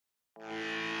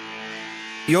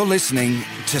You're listening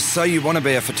to So You Want to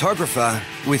Be a Photographer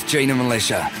with Gina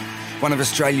Militia, one of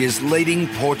Australia's leading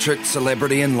portrait,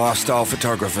 celebrity and lifestyle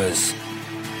photographers.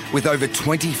 With over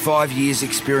 25 years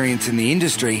experience in the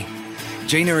industry,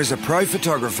 Gina is a pro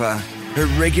photographer who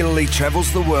regularly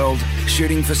travels the world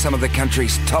shooting for some of the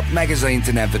country's top magazines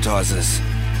and advertisers.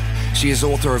 She is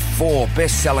author of 4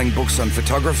 best-selling books on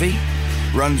photography,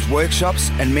 runs workshops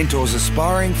and mentors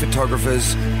aspiring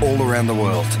photographers all around the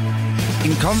world.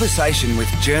 In conversation with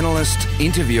journalist,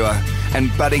 interviewer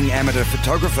and budding amateur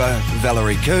photographer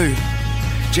Valerie Khoo,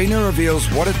 Gina reveals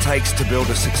what it takes to build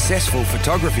a successful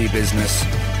photography business,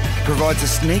 provides a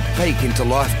sneak peek into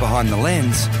life behind the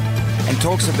lens, and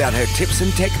talks about her tips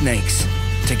and techniques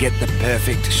to get the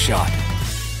perfect shot.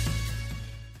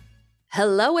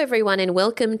 Hello, everyone, and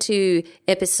welcome to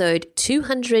episode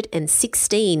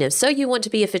 216 of So You Want to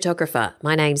Be a Photographer.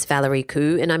 My name's Valerie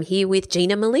Khoo, and I'm here with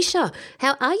Gina Militia.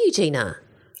 How are you, Gina?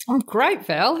 I'm great,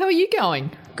 Val. How are you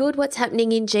going? Good. What's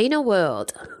happening in Gina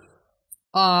world?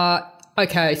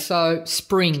 Okay, so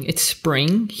spring. It's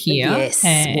spring here. Yes,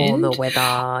 and warmer weather.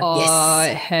 I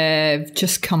have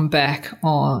just come back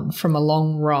from a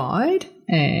long ride,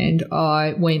 and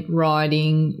I went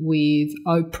riding with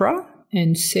Oprah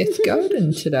and Seth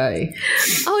Godin today.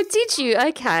 Oh, did you?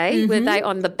 Okay. Mm-hmm. Were they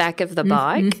on the back of the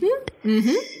bike? Mm-hmm.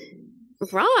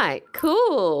 Mm-hmm. Right.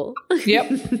 Cool.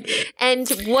 Yep. And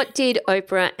what did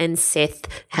Oprah and Seth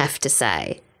have to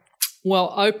say?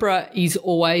 Well, Oprah is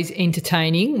always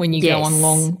entertaining when you go on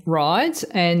long rides.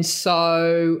 And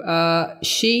so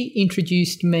she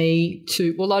introduced me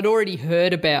to, well, I'd already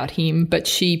heard about him, but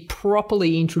she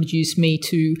properly introduced me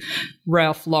to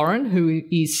Ralph Lauren, who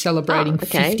is celebrating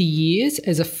 50 years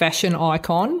as a fashion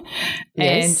icon.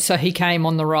 Yes. And so he came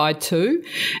on the ride too.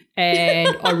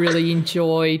 And I really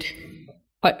enjoyed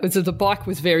the bike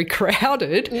was very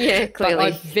crowded. Yeah, clearly. But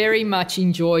I very much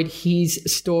enjoyed his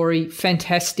story.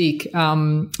 Fantastic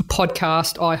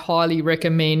podcast. I highly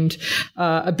recommend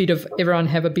everyone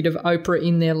have a bit of Oprah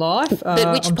in their life.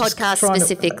 But which podcast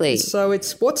specifically? So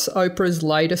what's Oprah's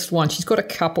latest one? She's got a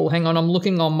couple. Hang on, I'm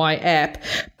looking on my app.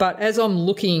 But as I'm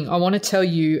looking, I want to tell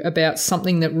you about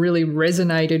something that really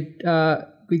resonated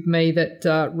with me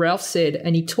that Ralph said,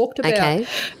 and he talked about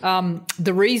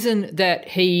the reason that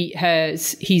he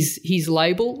has his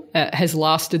label has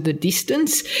lasted the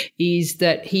distance is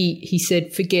that he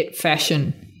said forget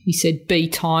fashion. He said be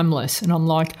timeless, and I'm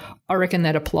like, I reckon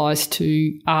that applies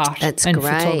to art and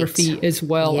photography as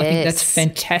well. Yes. I think that's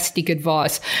fantastic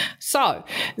advice. So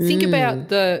think about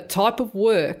the type of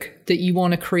work that you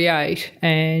want to create,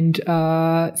 and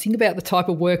think about the type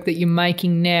of work that you're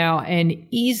making now, and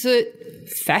is it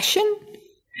fashion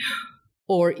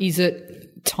or is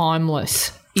it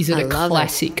timeless? Is it a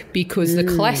classic? Because the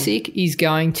classic is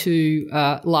going to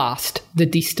last the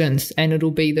distance, and it'll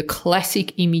be the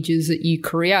classic images that you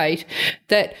create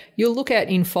that you'll look at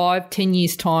in 5-10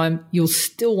 years' time. You'll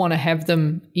still want to have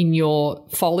them in your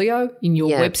folio, in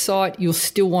your website. You'll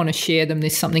still want to share them.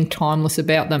 There's something timeless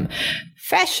about them.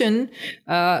 Fashion,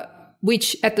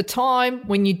 which at the time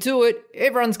when you do it,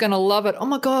 everyone's going to love it. Oh,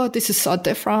 my God, this is so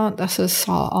different. This is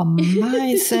so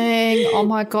amazing. Oh,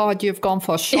 my God, you've gone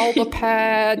for shoulder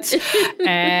pads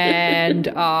and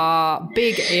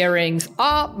big earrings.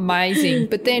 Amazing.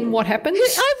 But then what happens?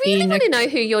 I really want to know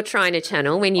who you're trying to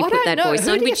channel when you put that voice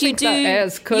on, which you do.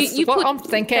 Because what I'm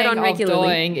thinking of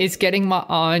doing is getting my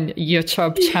own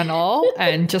YouTube channel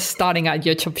and just starting a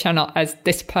YouTube channel as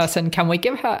this person. Can we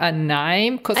give her a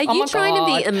name? Are you trying to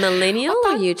be a millennial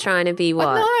or are you trying to be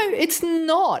what? No, it's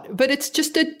not. But it's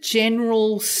just a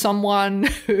general someone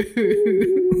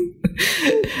who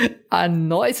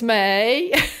annoys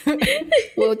me.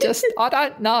 Well, just I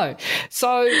don't know.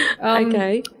 So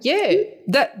yeah,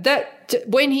 that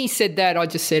when he said that, I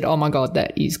just said, oh my God,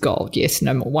 that is gold. Yes,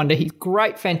 no more wonder. He's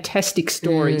great, fantastic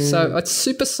story. So it's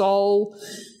Super Soul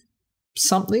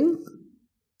something.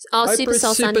 Oh, Oprah's Super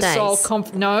Soul Sundays.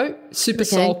 Super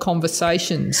Soul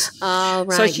Conversations. Oh,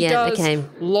 right. So she does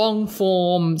long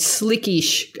form,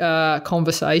 slickish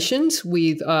conversations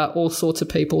with all sorts of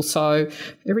people. So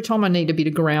every time I need a bit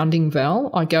of grounding, Val,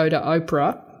 I go to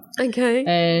Oprah. Okay.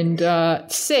 And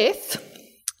Seth.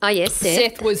 Oh, yes,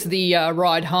 Seth was the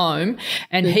ride home,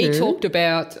 and he talked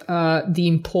about the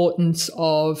importance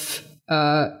of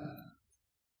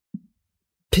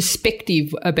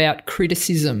perspective about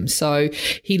criticism. So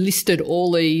he listed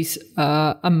all these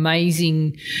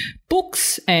amazing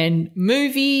books and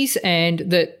movies, and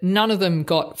that none of them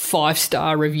got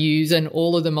 5-star reviews, and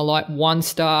all of them are like 1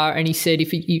 star. And he said,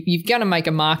 if you're going to make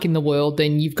a mark in the world,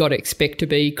 then you've got to expect to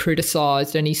be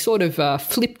criticised. And he sort of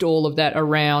flipped all of that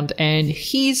around. And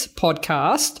his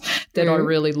podcast that I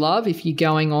really love, if you're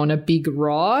going on a big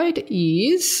ride,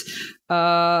 is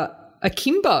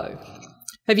Akimbo.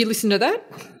 Have you listened to that?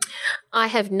 I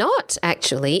have not,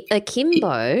 actually.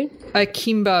 Akimbo.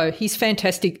 He's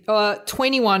fantastic.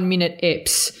 21-minute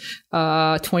eps,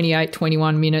 28,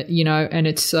 21-minute, and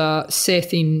it's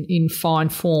Seth in fine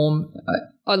form.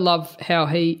 I love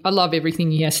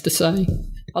everything he has to say.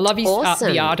 I love his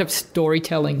the art of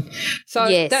storytelling. So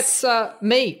that's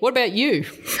me. What about you?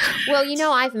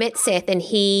 Well, I've met Seth, and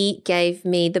he gave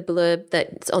me the blurb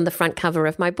that's on the front cover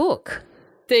of my book.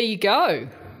 There you go.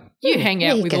 You hang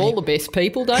out with all the best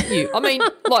people, don't you? I mean,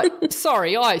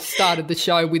 sorry, I started the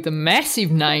show with a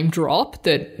massive name drop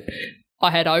that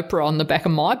I had Oprah on the back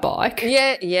of my bike.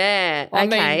 Yeah. I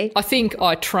mean, I think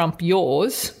I trump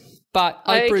yours, but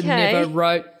Oprah never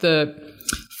wrote the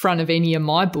front of any of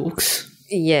my books.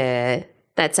 Yeah,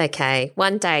 that's okay.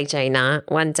 One day, Gina,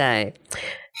 one day.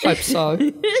 Hope so.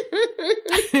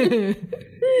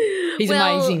 He's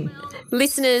amazing.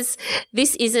 Listeners,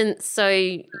 this isn't so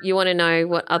you want to know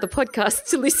what other podcasts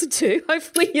to listen to.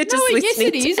 Hopefully you're just listening. Yes,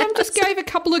 it is. I just gave a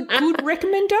couple of good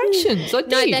recommendations. I did.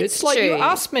 No, that's it's like true. You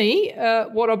asked me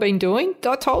what I've been doing.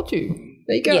 I told you.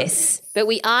 There you go. Yes, but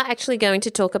we are actually going to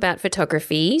talk about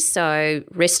photography, so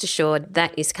rest assured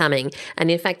that is coming. And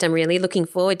in fact, I'm really looking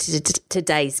forward to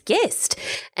today's guest,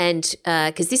 and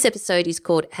because this episode is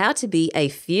called How to Be a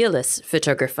Fearless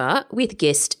Photographer with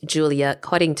guest Julia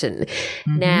Coddington.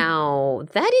 Mm-hmm. Now,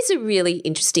 that is a really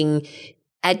interesting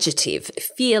adjective,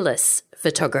 fearless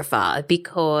photographer,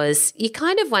 because you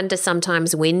kind of wonder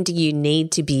sometimes, when do you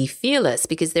need to be fearless,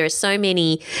 because there are so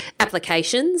many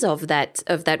applications of that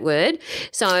word.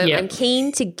 So I'm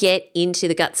keen to get into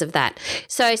the guts of that.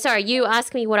 So sorry, you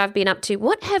asked me what I've been up to.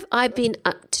 What have I been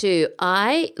up to?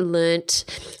 I learnt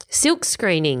silk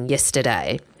screening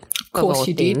yesterday. Of course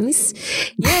you did.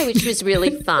 Yeah, which was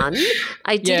really fun.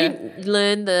 I didn't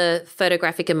learn the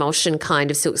photographic emulsion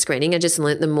kind of silk screening. I just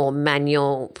learnt the more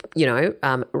manual,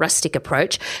 rustic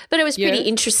approach. But it was pretty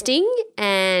interesting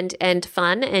and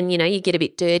fun, and, you get a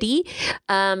bit dirty.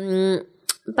 I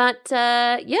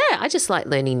just like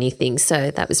learning new things, so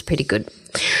that was pretty good.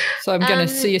 So I'm going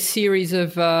to see a series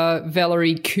of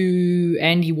Valerie Khoo,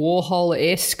 Andy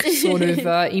Warhol-esque sort of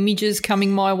images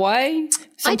coming my way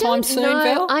sometime soon,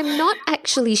 Val? I'm not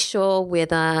actually sure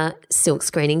whether silk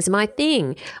screening's my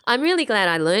thing. I'm really glad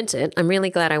I learnt it. I'm really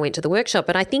glad I went to the workshop,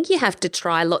 but I think you have to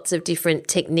try lots of different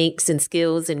techniques and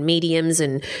skills and mediums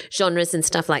and genres and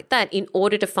stuff like that in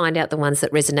order to find out the ones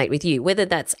that resonate with you, whether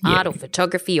that's art or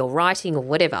photography or writing or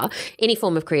whatever, any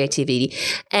form of creativity.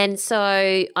 And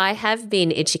so I have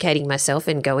been educating myself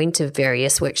and going to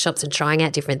various workshops and trying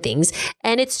out different things.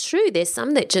 And it's true, there's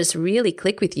some that just really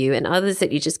click with you and others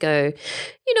that you just go,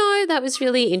 that was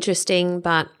really interesting,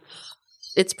 but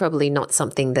it's probably not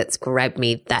something that's grabbed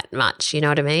me that much. You know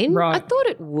what I mean? Right. I thought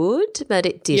it would, but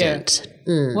it didn't.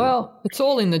 Yeah. Well, it's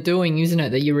all in the doing, isn't it,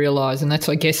 that you realise, and I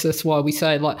guess that's why we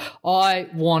say, I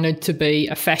wanted to be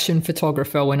a fashion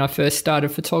photographer when I first started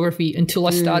photography until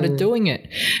I started doing it.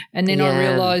 And then I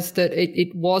realised that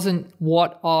it wasn't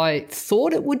what I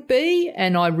thought it would be,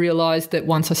 and I realised that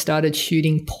once I started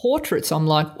shooting portraits, I'm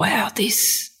like, wow,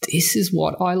 this is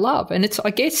what I love. And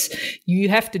I guess you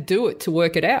have to do it to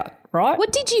work it out. Right.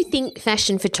 What did you think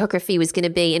fashion photography was going to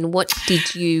be, and what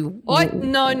did you? What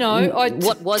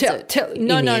was it?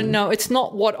 No. It's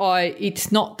not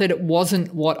It's not that it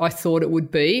wasn't what I thought it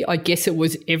would be. I guess it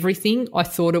was everything I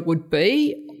thought it would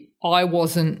be. I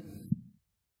wasn't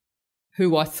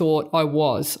who I thought I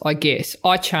was. I guess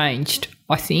I changed.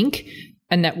 I think,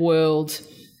 and that world.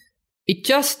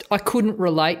 I couldn't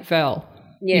relate, Val.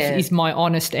 Yeah, is my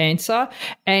honest answer,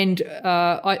 and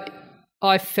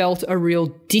I felt a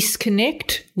real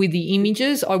disconnect with the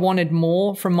images. I wanted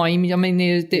more from my image. I mean,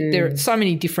 there are so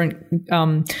many different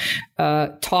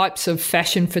types of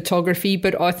fashion photography,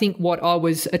 but I think what I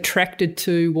was attracted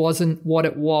to wasn't what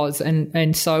it was.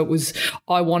 And so it was,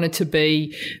 I wanted to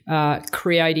be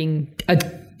creating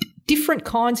different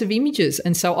kinds of images.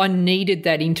 And so I needed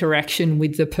that interaction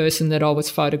with the person that I was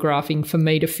photographing for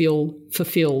me to feel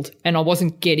fulfilled. And I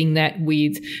wasn't getting that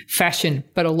with fashion.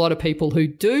 But a lot of people who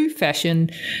do fashion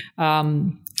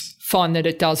find that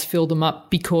it does fill them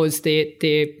up because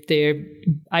they're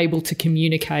able to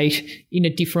communicate in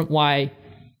a different way.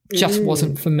 Just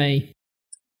wasn't for me.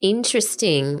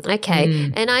 Interesting.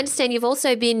 Okay. And I understand you've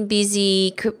also been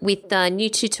busy with new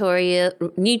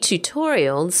tutorials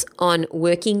on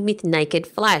working with Naked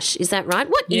Flash. Is that right?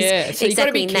 What is so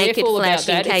exactly Naked Flash? About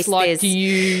that. In case it's like, there's...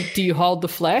 do you hold the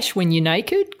flash when you're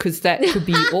naked? Because that could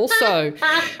be also,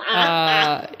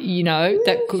 that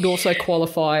could also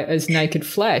qualify as Naked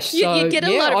Flash. So, you get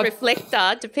a lot of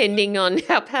reflector depending on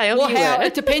how pale you are.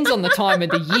 It depends on the time of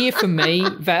the year for me,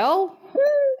 Val.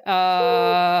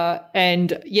 So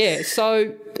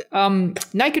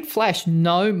Naked Flash,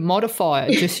 no modifier,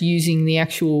 just using the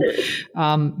actual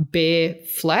bare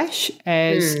flash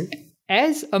as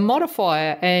a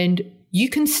modifier, and you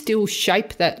can still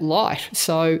shape that light.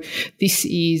 So this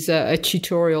is a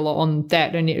tutorial on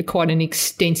that, and quite an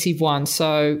extensive one.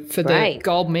 So for the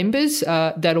Gold members,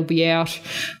 that'll be out,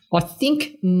 I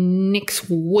think, next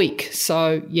week.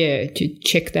 So,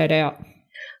 check that out.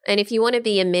 And if you want to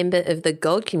be a member of the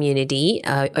Gold community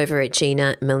over at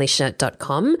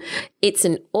GinaMilicia.com, it's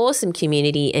an awesome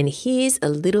community, and here's a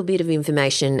little bit of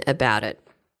information about it.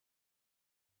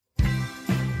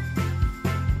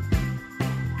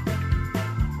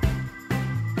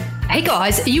 Hey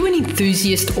guys, are you an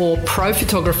enthusiast or pro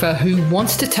photographer who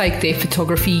wants to take their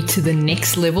photography to the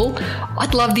next level?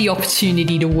 I'd love the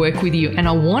opportunity to work with you, and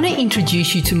I want to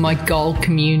introduce you to my Gold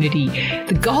community.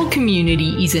 The Gold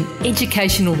community is an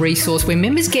educational resource where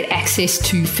members get access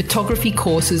to photography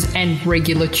courses and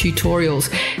regular tutorials.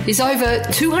 There's over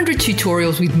 200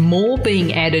 tutorials, with more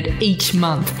being added each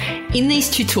month. In these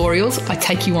tutorials, I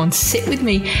take you on set with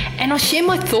me, and I share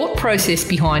my thought process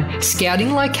behind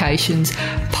scouting locations,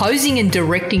 posing and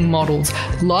directing models,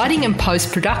 lighting and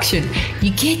post-production.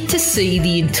 You get to see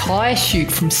the entire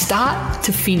shoot from start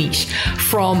to finish,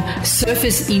 from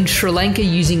surface in Sri Lanka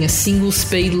using a single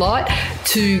speed light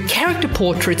to character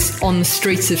portraits on the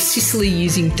streets of Sicily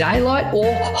using daylight,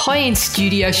 or high-end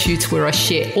studio shoots where I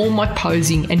share all my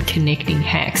posing and connecting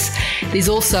hacks. There's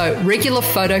also regular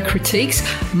photo critiques,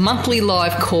 monthly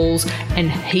live calls,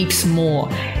 and heaps more.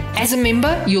 As a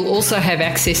member, you'll also have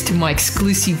access to my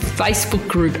exclusive Facebook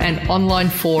group and online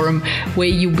forum, where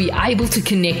you'll be able to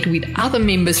connect with other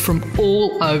members from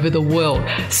all over the world.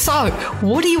 So,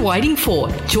 what are you waiting for?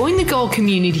 Join the Gold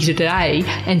community today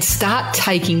and start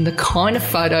taking the kind of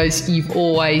photos you've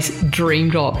always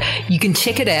dreamed of. You can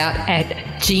check it out at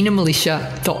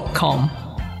GinaMilicia.com.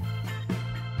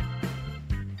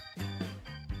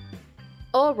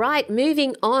 All right,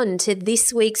 moving on to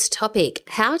this week's topic,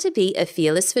 how to be a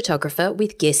fearless photographer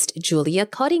with guest Julia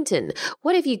Coddington.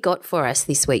 What have you got for us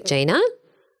this week, Gina?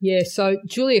 Yeah, so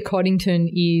Julia Coddington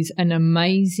is an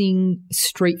amazing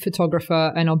street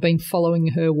photographer, and I've been following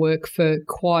her work for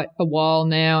quite a while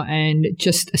now, and it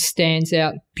just stands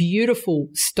out. Beautiful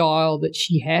style that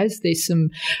she has. There's some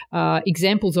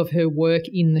examples of her work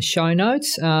in the show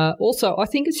notes. Also, I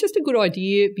think it's just a good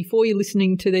idea before you're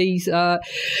listening to these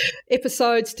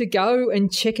episodes to go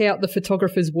and check out the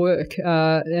photographer's work.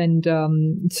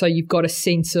 So you've got a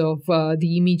sense of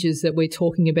the images that we're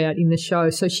talking about in the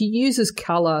show. So she uses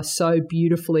colour so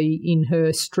beautifully in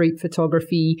her street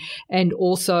photography, and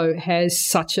also has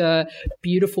such a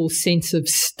beautiful sense of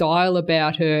style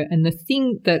about her. And the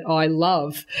thing that I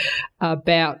love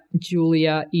about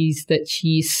Julia is that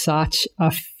she is such a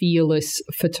fearless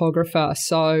photographer.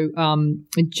 So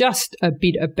just a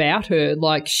bit about her,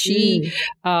 like she's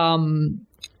like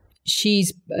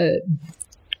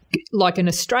an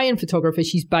Australian photographer.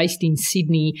 She's based in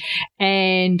Sydney,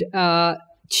 and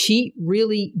she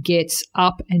really gets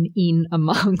up and in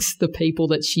amongst the people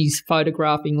that she's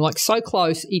photographing, like so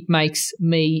close it makes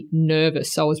me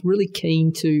nervous. So I was really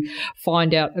keen to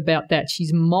find out about that.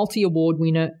 She's a multi-award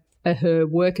winner. Her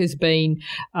work has been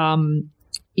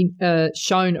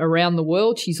shown around the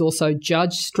world. She's also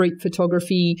judged street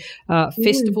photography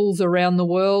festivals around the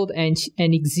world, and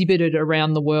exhibited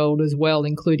around the world as well,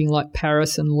 including like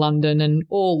Paris and London and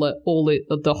all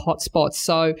the hot spots.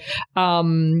 So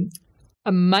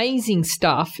amazing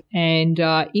stuff. And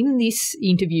in this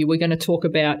interview, we're going to talk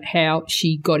about how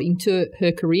she got into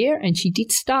her career, and she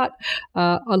did start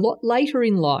a lot later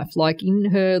in life, like in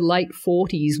her late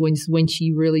 40s when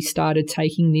she really started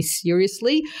taking this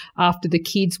seriously after the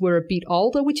kids were a bit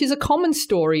older, which is a common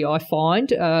story I find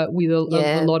with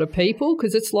a lot of people,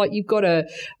 because it's like you've got a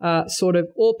sort of,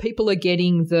 or people are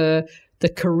getting the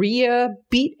career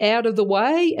bit out of the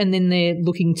way, and then they're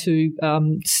looking to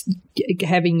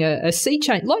having a sea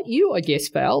change, like you, I guess,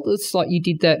 Val. It's like you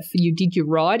did your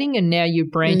writing, and now you're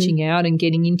branching out and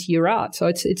getting into your art. So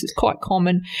it's quite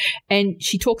common. And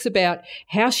she talks about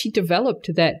how she developed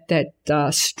that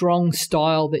strong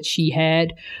style that she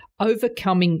had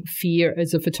overcoming fear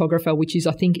as a photographer, which is,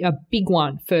 I think, a big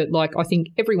one for, like, I think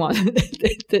everyone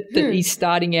that is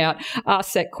starting out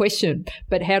asks that question.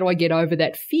 But how do I get over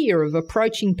that fear of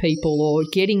approaching people or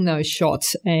getting those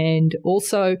shots? And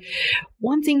also,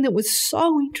 one thing that was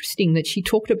so interesting that she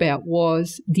talked about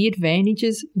was the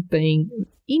advantages of being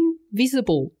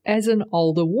invisible as an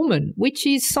older woman, which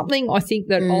is something I think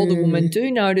that older women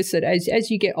do notice, that as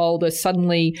you get older,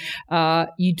 suddenly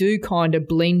you do kind of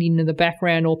blend into the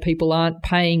background, or people aren't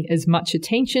paying as much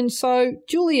attention. So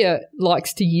Julia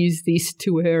likes to use this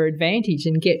to her advantage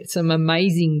and get some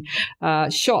amazing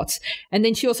shots. And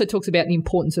then she also talks about the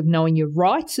importance of knowing your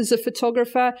rights as a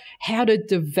photographer, how to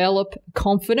develop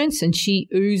confidence, and she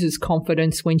oozes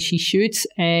confidence when she shoots.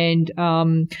 And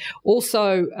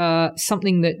also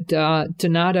something that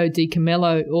Donato Di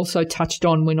Camillo also touched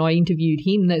on when I interviewed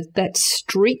him, that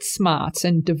street smarts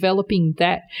and developing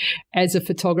that as a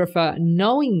photographer,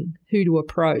 knowing who to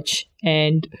approach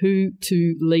and who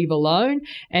to leave alone.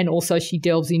 And also she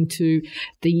delves into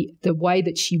the way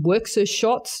that she works her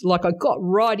shots. Like, I got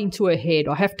right into her head.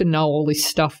 I have to know all this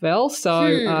stuff, Val.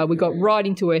 So we got right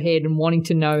into her head and wanting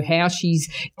to know how she's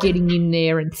getting in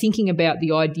there and thinking about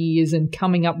the ideas and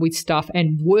coming up with stuff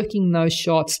and working those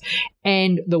shots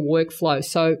and the workflow.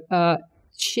 So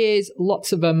shares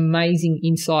lots of amazing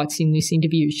insights in this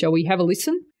interview. Shall we have a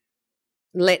listen?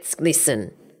 Let's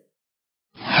listen.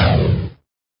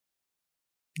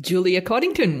 Julia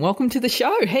Coddington, welcome to the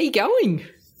show. How you going?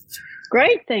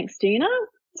 Great, thanks, Gina.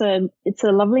 It's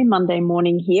a lovely Monday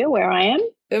morning here where I am.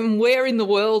 And where in the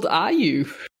world are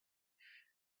you?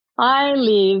 I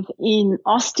live in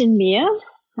Austinmere,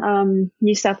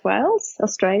 New South Wales,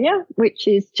 Australia, which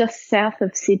is just south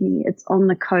of Sydney. It's on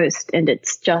the coast and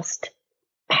it's just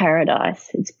paradise.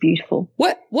 It's beautiful.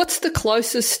 What's the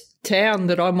closest town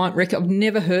that I might reckon? I've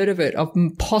never heard of it. I've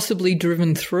possibly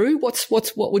driven through. What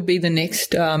would be the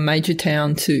next major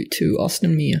town to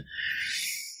Austinmere?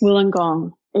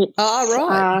 Wollongong.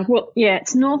 Right.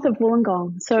 It's north of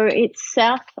Wollongong. So it's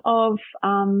south of,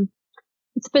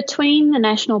 it's between the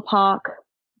national park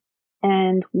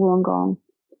and Wollongong.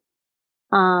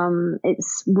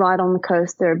 It's right on the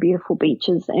coast. There are beautiful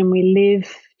beaches, and we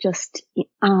live just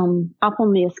up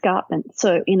on the escarpment,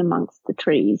 so in amongst the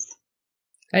trees.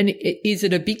 And is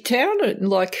it a big town?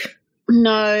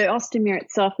 No, Austinmere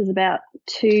itself is about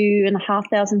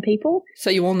 2,500 people. So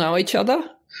you all know each other?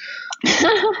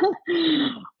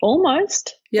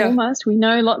 Almost. Yeah. Almost. We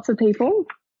know lots of people.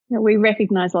 We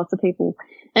recognise lots of people.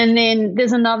 And then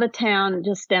there's another town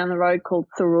just down the road called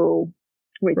Thirroul,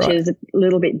 which is a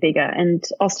little bit bigger. And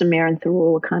Austinmere and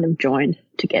Thirroul are kind of joined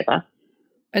together.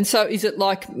 And so is it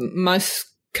like most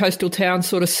coastal towns,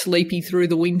 sort of sleepy through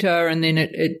the winter, and then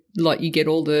it like you get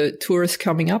all the tourists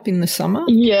coming up in the summer?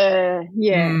 Yeah.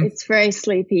 It's very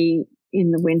sleepy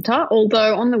in the winter,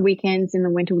 although on the weekends in the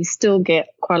winter we still get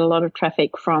quite a lot of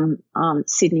traffic from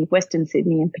Sydney, Western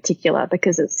Sydney in particular,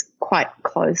 because it's quite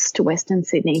close to Western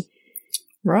Sydney.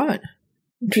 Right.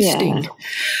 Interesting. Yeah.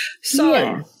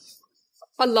 So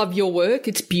I love your work.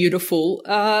 It's beautiful.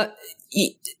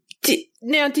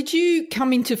 Now, did you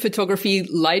come into photography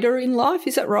later in life?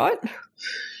 Is that right?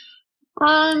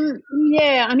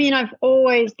 Yeah. I mean, I've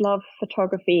always loved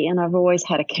photography, and I've always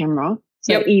had a camera.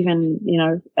 So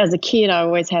even, as a kid, I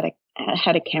always had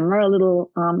a camera, a little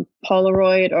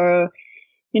Polaroid, or,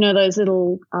 those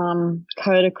little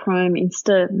Kodachrome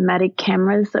Instamatic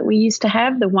cameras that we used to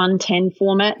have, the 110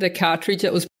 format. The cartridge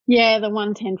that was. Yeah, the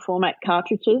 110 format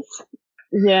cartridges.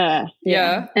 Yeah.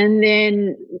 And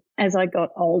then as I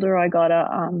got older, I got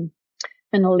an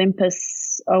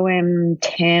Olympus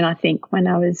OM10, I think, when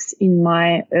I was in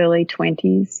my early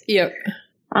 20s. Yep.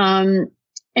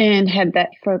 And had that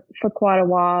for quite a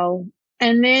while.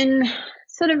 And then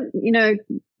sort of,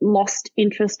 lost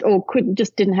interest, or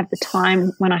didn't have the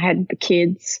time when I had the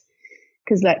kids,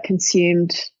 because that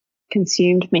consumed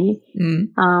me.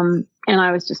 And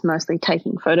I was just mostly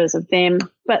taking photos of them.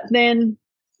 But then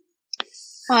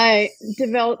I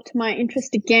developed my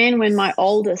interest again when my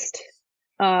oldest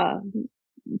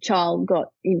child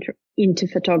got into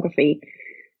photography,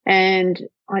 and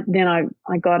I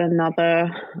got another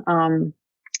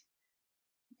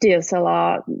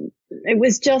DSLR. It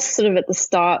was just sort of at the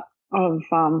start of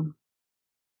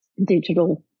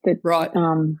digital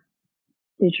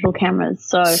cameras.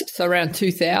 So around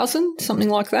 2000, something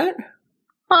like that.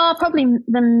 Probably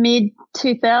the mid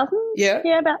 2000s.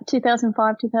 Yeah, about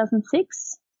 2005,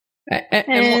 2006.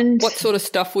 And what sort of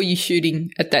stuff were you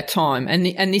shooting at that time?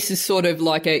 And this is sort of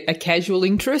like a casual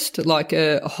interest, like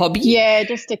a hobby? Yeah,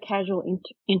 just a casual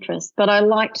interest. But I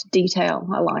liked detail.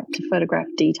 I liked to photograph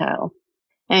detail,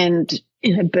 and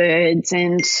birds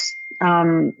and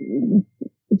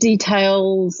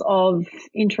details of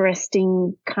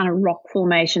interesting kind of rock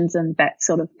formations and that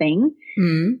sort of thing.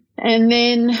 And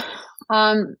then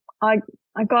I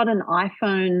got an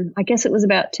iPhone, I guess it was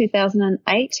about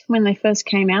 2008 when they first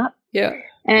came out. Yeah.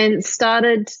 And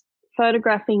started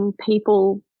photographing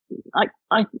people.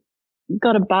 I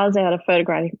got a buzz out of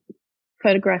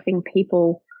photographing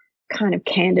people kind of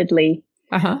candidly.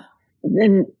 And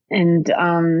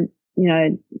you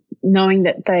know, knowing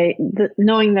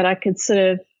that I could sort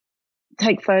of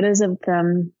take photos of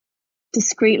them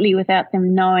discreetly without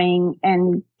them knowing,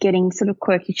 and getting sort of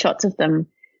quirky shots of them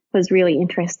was really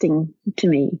interesting to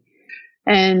me.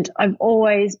 And I've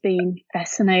always been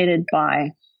fascinated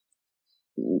by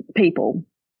people.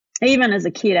 Even as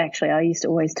a kid, actually, I used to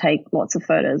always take lots of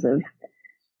photos of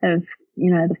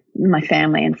you know, my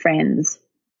family and friends.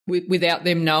 Without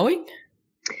them knowing?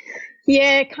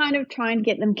 Yeah, kind of trying to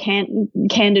get them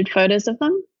candid photos of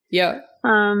them. Yeah.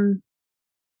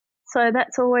 So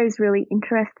that's always really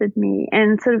interested me,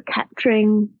 and sort of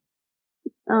capturing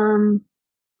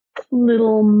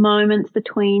little moments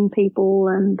between people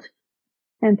and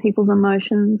people's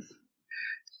emotions.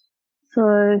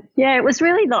 So yeah, it was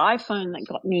really the iPhone that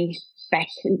got me back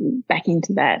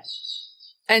into that.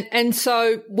 And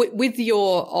so with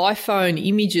your iPhone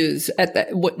images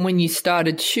when you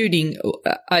started shooting,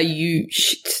 are you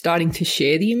starting to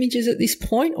share the images at this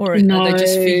point, or are they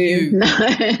just for you? No,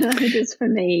 just for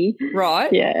me.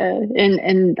 Right. Yeah,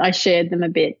 and I shared them a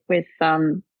bit with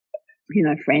you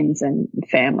know, friends and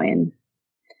family, and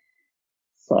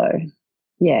so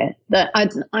yeah,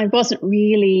 I wasn't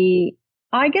really.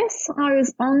 I guess I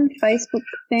was on Facebook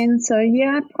then, so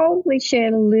yeah, I probably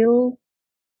shared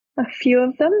a few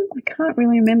of them. I can't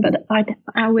really remember.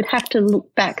 I would have to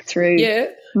look back through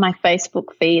my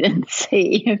Facebook feed and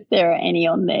see if there are any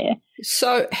on there.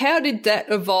 So how did that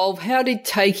evolve? How did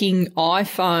taking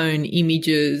iPhone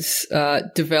images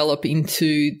develop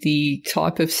into the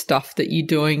type of stuff that you're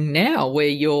doing now, where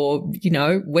you're, you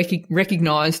know,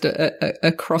 recognised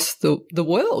across the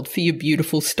world for your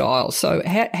beautiful style? So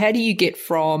how do you get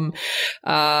from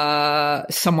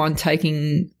someone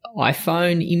taking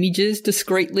iPhone images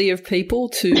discreetly of people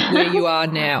to where you are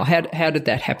now? How did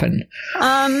that happen?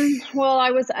 Well,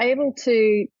 I was able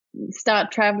to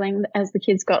start traveling as the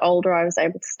kids got older. I was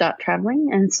able to start traveling,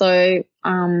 and so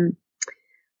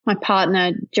my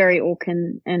partner Jerry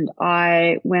Orkin and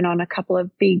I went on a couple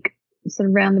of big sort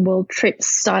of round the world trips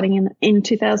starting in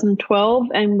 2012,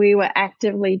 and we were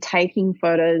actively taking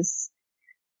photos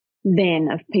then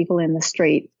of people in the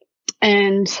street.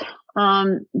 And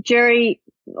Jerry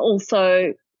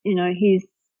also, you know, he's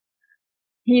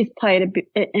played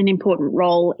an important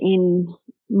role in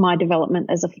my development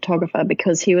as a photographer,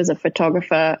 because he was a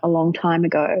photographer a long time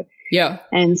ago. Yeah.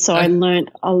 And so I learned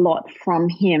a lot from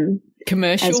him.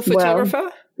 Commercial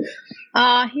photographer?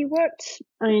 He worked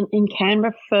in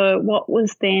Canberra for what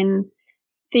was then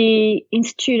the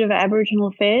Institute of Aboriginal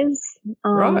Affairs.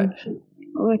 Right.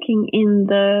 Working in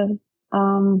the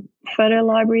photo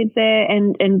library there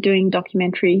and doing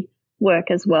documentary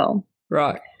work as well.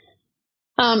 Right.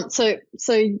 So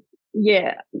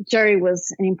yeah, Jerry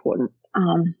was an important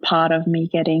part of me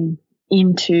getting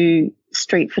into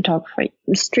street photography,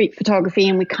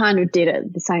 and we kind of did it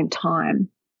at the same time.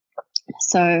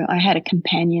 So I had a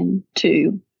companion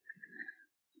to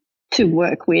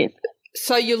work with.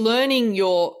 So you're learning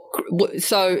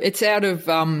so it's out of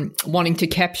wanting to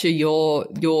capture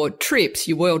your trips,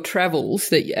 your world travels.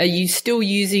 Are you still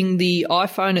using the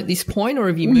iPhone at this point, or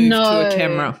have you moved to a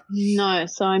camera? No.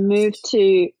 So I moved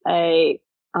to I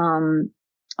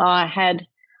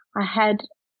had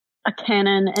a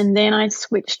Canon, and then I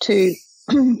switched to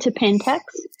Pentax.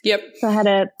 Yep. So I had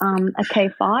a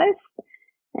K5,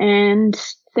 and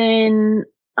then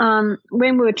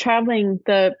when we were traveling,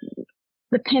 the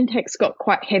Pentax got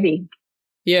quite heavy.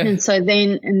 Yeah. And so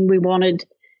we wanted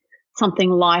something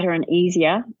lighter and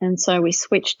easier, and so we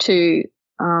switched to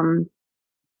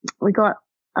we got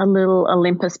a little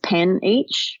Olympus pen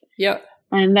each. Yep.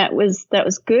 And that was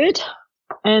good.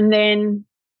 And then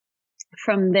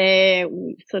from there,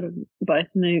 we sort of both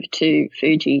moved to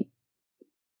Fuji.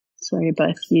 So we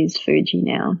both use Fuji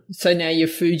now. So now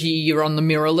you're on the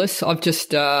mirrorless. I've just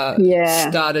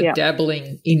started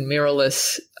dabbling in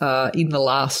mirrorless in the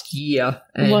last year.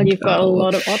 And, well, you've got a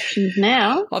lot of options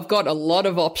now. I've got a lot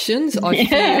of options.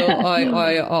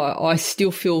 I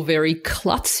still feel very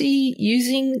klutzy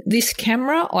using this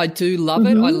camera. I do love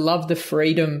it. I love the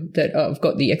freedom that I've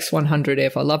got the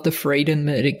X100F. I love the freedom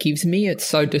that it gives me. It's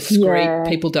so discreet. Yeah.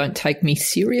 People don't take me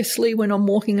seriously when I'm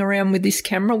walking around with this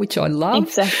camera, which I love.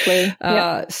 Exactly.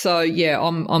 So yeah,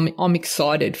 I'm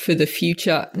excited for the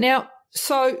future. Now,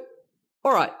 So,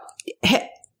 all right.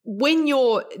 When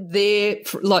you're there,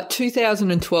 like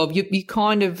 2012, you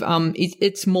kind of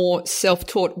it's more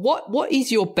self-taught. What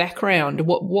is your background?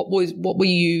 What were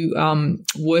you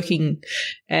working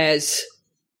as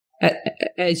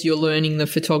you're learning the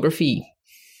photography?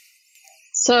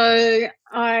 So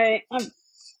I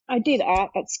did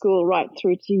art at school right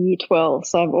through to year 12.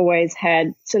 So I've always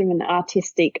had sort of an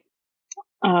artistic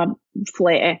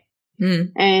flair,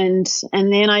 and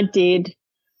then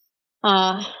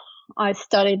I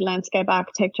studied landscape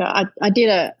architecture. I did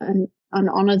an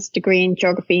honours degree in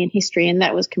geography and history, and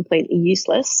that was completely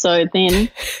useless. So then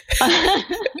I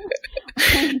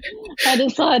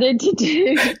decided to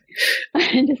do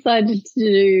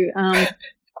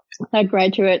a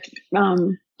graduate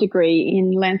degree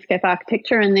in landscape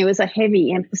architecture, and there was a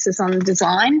heavy emphasis on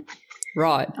design.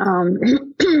 Right.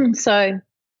 So,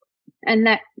 and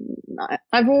that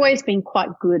I've always been quite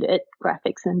good at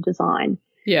graphics and design.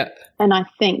 Yeah. And I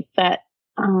think that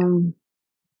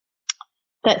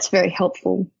that's very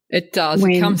helpful. It does.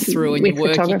 It comes through in your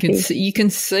work. You can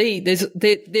see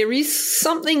there is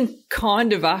something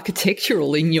kind of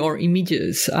architectural in your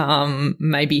images.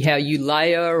 Maybe how you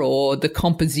layer or the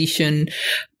composition,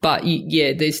 but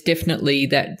there's definitely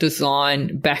that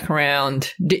design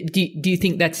background. Do you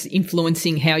think that's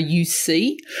influencing how you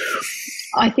see?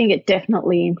 I think it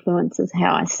definitely influences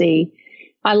how I see.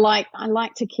 I like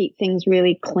to keep things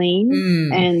really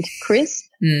clean and crisp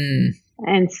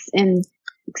and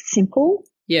simple.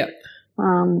 Yeah.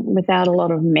 Without a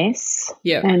lot of mess.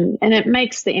 Yeah. And it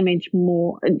makes the image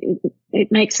more,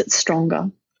 it makes it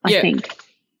stronger, I think.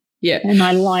 Yeah. And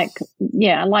I like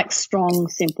strong,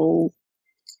 simple,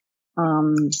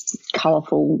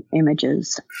 colourful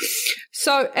images.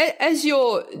 So as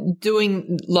you're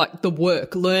doing like the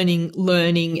work,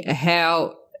 learning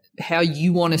how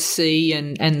you want to see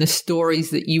and the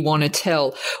stories that you want to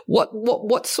tell,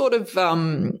 what sort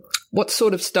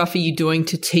of stuff are you doing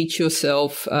to teach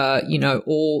yourself,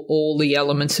 all the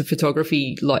elements of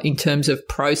photography, like in terms of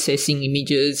processing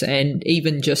images and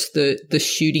even just the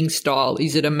shooting style?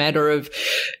 Is it a matter of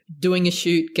doing a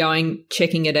shoot, going,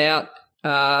 checking it out,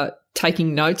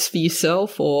 taking notes for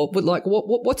yourself, or like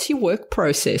what's your work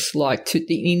process like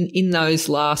in those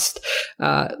last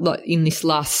in this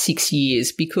last 6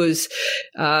 years? Because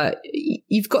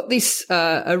you've got this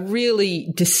a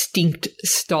really distinct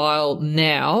style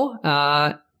now.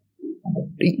 I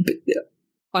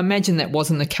imagine that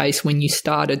wasn't the case when you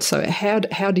started. So how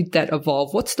did that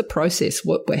evolve? What's the process?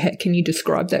 How can you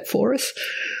describe that for us?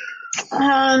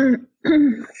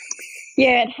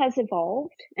 Yeah, it has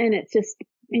evolved, and it's just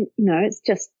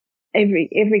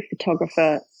every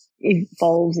photographer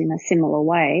evolves in a similar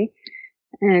way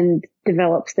and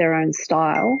develops their own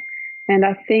style. And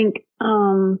I think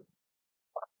I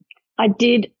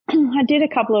did a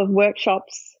couple of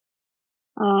workshops,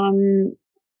 and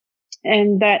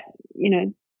that,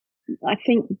 I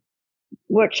think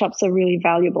workshops are really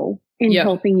valuable in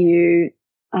helping you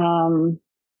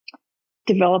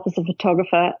develop as a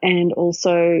photographer, and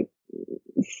also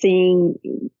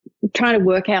trying to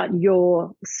work out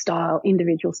your style,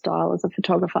 individual style as a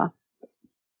photographer.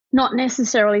 Not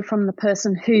necessarily from the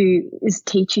person who is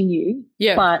teaching you,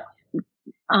 but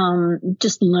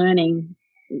just learning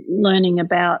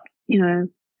about,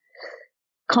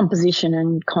 composition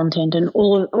and content and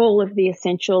all of the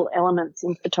essential elements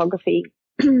in photography.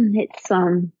 It's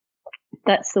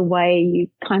that's the way you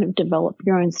kind of develop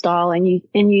your own style, and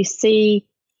you see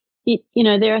it.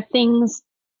 There are things.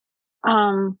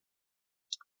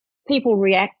 People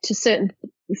react to certain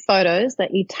photos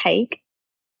that you take,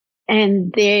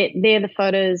 and they're the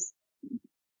photos.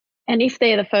 And if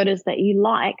they're the photos that you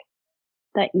like,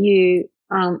 that you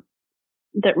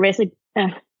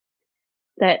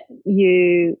that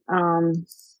you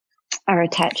are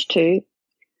attached to,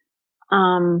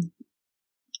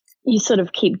 you sort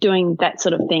of keep doing that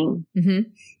sort of thing. Mm-hmm.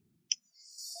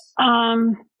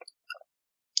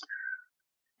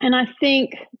 And I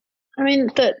think,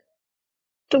 that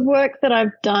the work that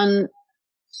I've done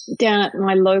down at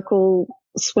my local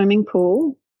swimming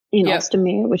pool in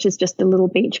Ostermere, which is just a little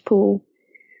beach pool,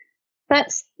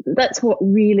 that's what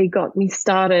really got me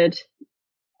started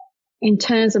in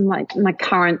terms of my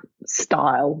current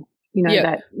style,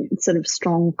 that sort of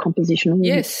strong composition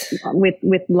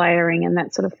with layering and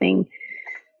that sort of thing.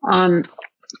 The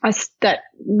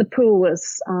pool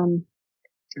was a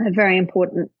very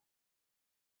important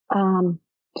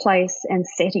place and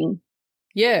setting.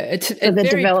 Yeah, it's for the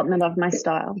development of my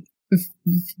style.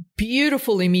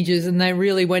 beautiful images, and they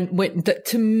really went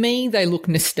to me, they look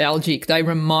nostalgic. They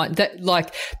remind that,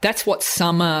 like, that's what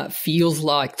summer feels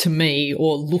like to me,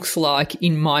 or looks like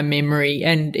in my memory.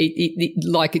 And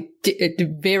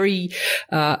it very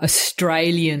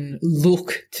Australian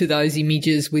look to those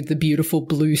images, with the beautiful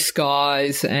blue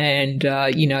skies and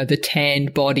the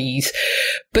tanned bodies.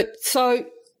 But so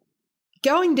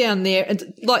going down there,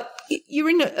 and like, you're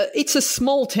it's a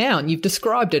small town. You've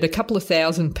described it, a couple of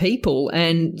thousand people.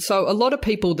 And so a lot of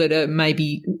people that are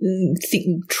maybe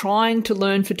trying to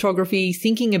learn photography,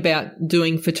 thinking about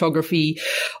doing photography,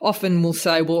 often will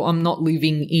say, well, I'm not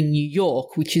living in New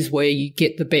York, which is where you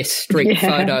get the best street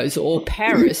photos, or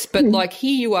Paris. But like,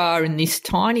 here you are in this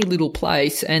tiny little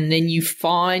place, and then you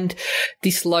find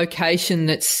this location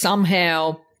that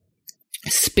somehow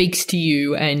speaks to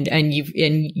you,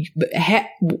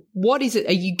 what is it?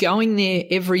 Are you going there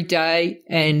every day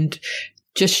and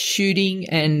just shooting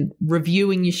and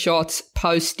reviewing your shots,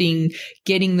 posting,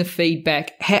 getting the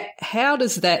feedback? How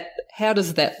does that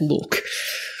look?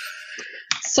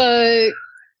 So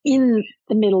in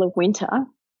the middle of winter,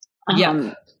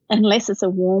 unless it's a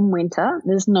warm winter,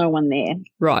 there's no one there.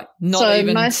 Right. Not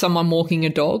even someone walking a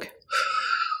dog?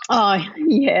 Oh,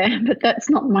 yeah, but that's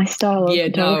not my style of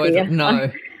photography.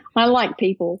 No. I like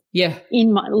people. Yeah.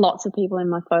 Lots of people in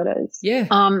my photos. Yeah.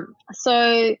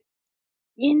 So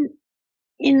in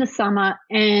the summer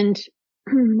and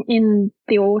in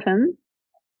the autumn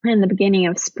and the beginning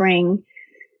of spring,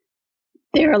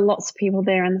 there are lots of people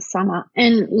there in the summer,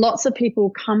 and lots of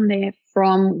people come there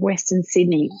from Western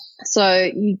Sydney.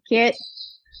 So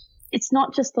it's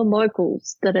not just the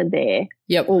locals that are there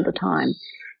all the time.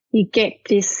 You get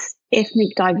this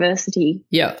ethnic diversity.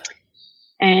 Yeah.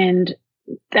 And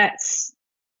that's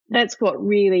what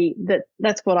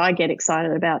I get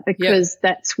excited about, because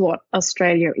that's what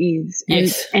Australia is.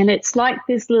 Yes. And it's like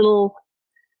this little,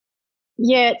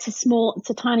 it's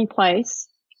a tiny place.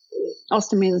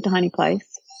 Ostomy is a tiny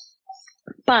place.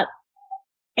 But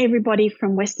everybody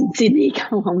from Western Sydney,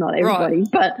 well, not everybody,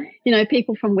 but,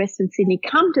 people from Western Sydney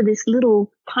come to this little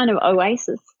kind of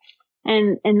oasis.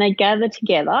 And they gather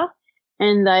together,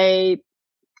 and they,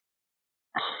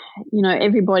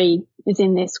 everybody is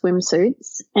in their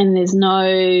swimsuits, and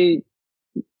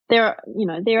there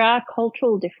are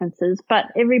cultural differences, but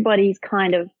everybody's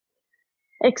kind of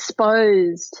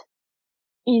exposed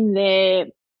in their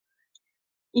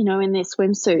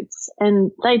swimsuits,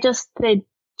 and they're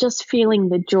just feeling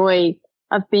the joy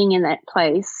of being in that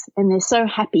place, and they're so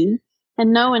happy,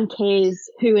 and no one cares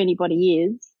who anybody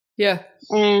is. Yeah.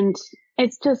 And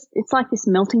it's like this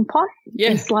melting pot.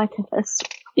 Yeah. It's like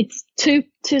it's two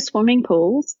swimming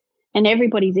pools, and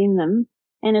everybody's in them,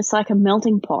 and it's like a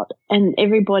melting pot, and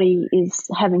everybody is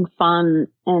having fun,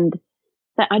 and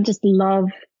I just love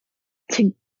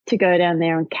to go down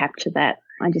there and capture that.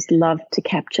 I just love to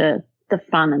capture the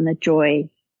fun and the joy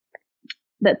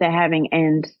that they're having,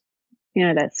 and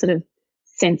that sort of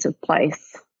sense of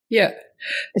place. Yeah.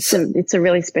 It's a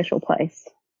really special place.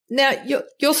 Now,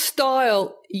 your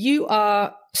style, you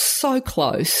are so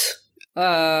close.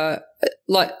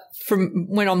 Like, from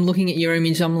when I'm looking at your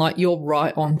image, I'm like, you're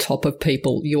right on top of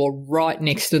people. You're right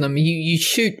next to them. You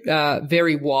shoot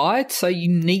very wide, so you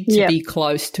need to be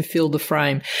close to fill the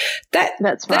frame.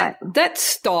 That's right. That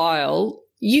style,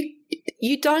 you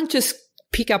don't just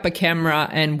pick up a camera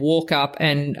and walk up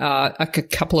and a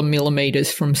couple of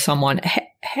millimeters from someone.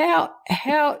 How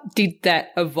did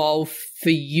that evolve for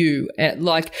you?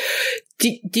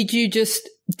 Did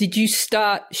you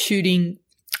start shooting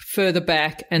further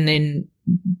back and then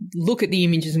look at the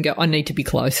images and go, I need to be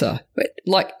closer?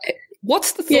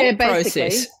 What's the thought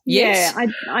process? Yes.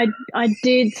 Yeah, I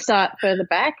did start further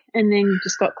back and then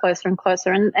just got closer and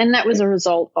closer, and that was a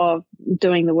result of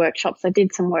doing the workshops. I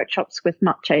did some workshops with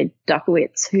Maciej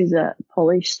Dukowicz, who's a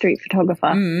Polish street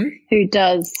photographer who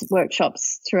does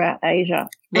workshops throughout Asia.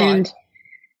 Right. And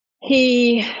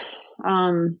he,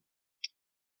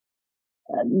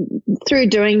 through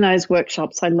doing those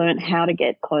workshops, I learned how to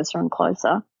get closer and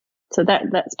closer. So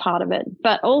that's part of it.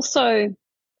 But also,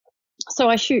 so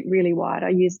I shoot really wide. I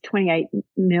use 28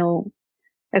 mil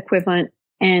equivalent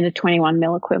and a 21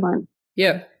 mil equivalent.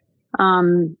 Yeah.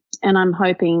 And I'm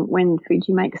hoping when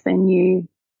Fuji makes their new,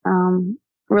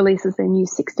 releases their new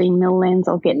 16 mil lens,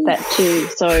 I'll get that too.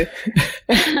 So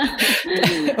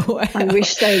Wow. I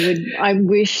wish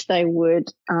they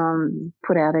would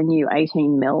put out a new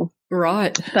 18 mil.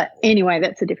 Right. But anyway,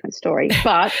 that's a different story.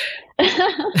 But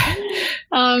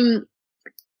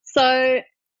So,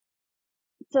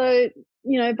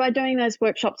 by doing those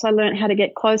workshops, I learned how to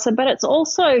get closer, but it's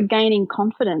also gaining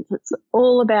confidence. It's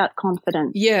all about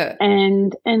confidence. Yeah.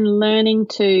 And learning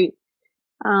to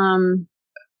And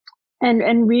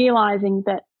realizing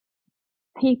that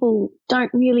people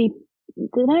don't really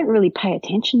pay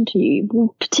attention to you,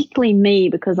 well, particularly me,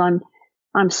 because I'm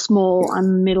small, I'm a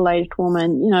middle-aged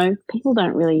woman. You know, people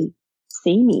don't really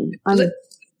see me.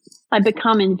 I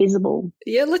become invisible.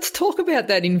 Yeah, let's talk about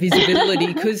that invisibility,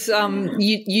 because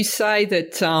you say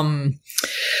that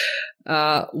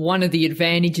one of the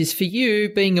advantages for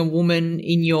you being a woman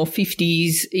in your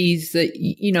 50s is that,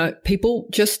 you know, people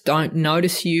just don't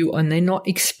notice you and they're not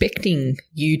expecting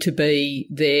you to be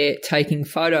there taking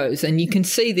photos. And you can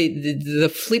see the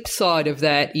flip side of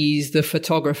that is the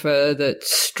photographer that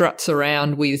struts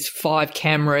around with 5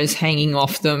 cameras hanging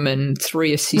off them and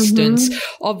 3 assistants.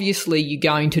 Mm-hmm. Obviously, you're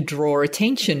going to draw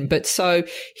attention. But so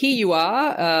here you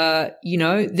are, you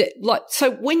know,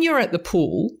 so when you're at the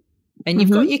pool, and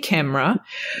you've got your camera.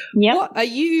 Yeah. What are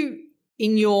you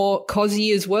in your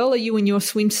cozy as well? Are you in your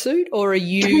swimsuit, or are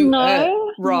you?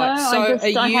 No, right. No,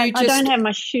 so I don't have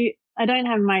my shoe.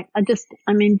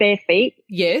 I'm in bare feet.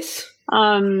 Yes.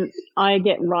 I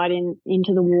get right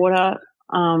into the water.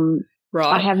 Right.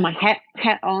 I have my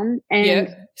hat on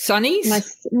and sunnies.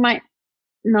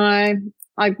 No,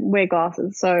 I wear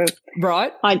glasses, so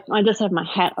right. I just have my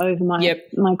hat over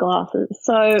my glasses.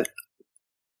 So.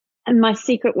 And my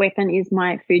secret weapon is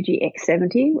my Fuji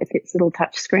X70 with its little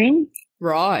touch screen.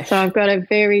 Right. So I've got a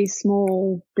very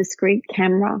small, discreet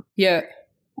camera. Yeah.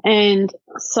 And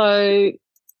so,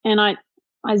 I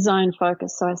zone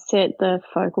focus. So I set the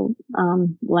focal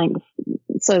length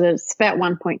so that it's about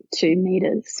 1.2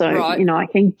 meters. So, right. You know, I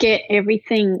can get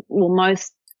everything, well,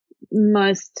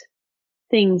 most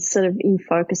things sort of in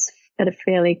focus at a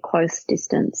fairly close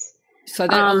distance. So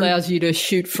that allows you to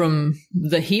shoot from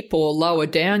the hip or lower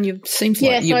down. It seems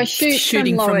like you're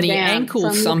shooting from the ankle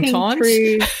so sometimes.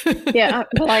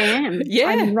 Well, I am. Yeah.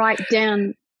 I'm right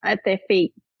down at their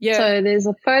feet. Yeah. So there's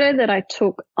a photo that I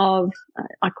took of,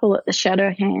 I call it the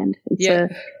shadow hand.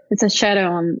 It's a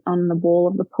shadow on the wall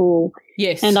of the pool.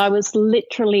 Yes. And I was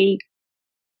literally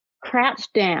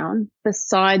crouched down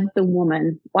beside the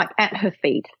woman, like at her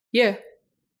feet. Yeah.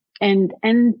 And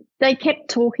they kept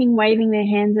talking, waving their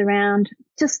hands around,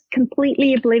 just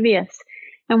completely oblivious.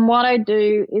 And what I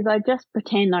do is I just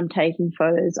pretend I'm taking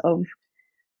photos of,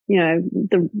 you know,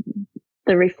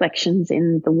 the reflections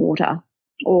in the water,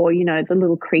 or, you know, the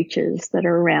little creatures that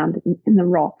are around in the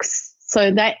rocks.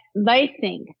 So that they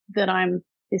think that I'm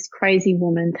this crazy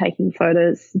woman taking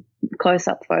photos,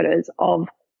 close-up photos of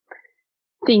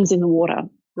things in the water.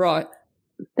 Right.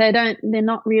 They're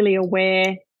not really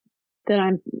aware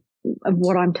of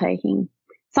what I'm taking.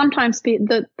 Sometimes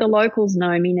the locals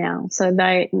know me now, so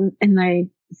they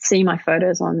see my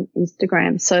photos on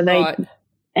Instagram, so they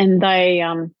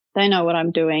know what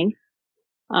I'm doing,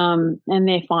 and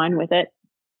they're fine with it,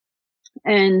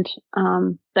 and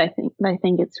they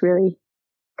think it's really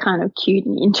kind of cute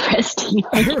and interesting.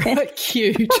 Right,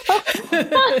 cute.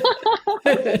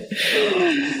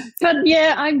 But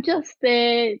yeah, I'm just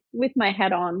there with my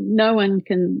hat on. No one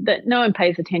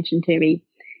pays attention to me.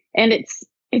 And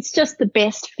it's just the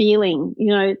best feeling,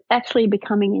 you know, actually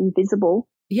becoming invisible.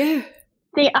 Yeah.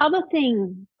 The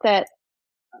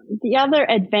other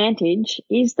advantage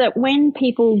is that when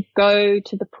people go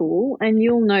to the pool, and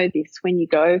you'll know this when you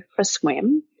go for a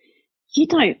swim, you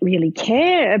don't really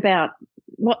care about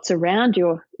what's around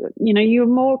you. You know, you're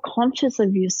more conscious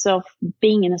of yourself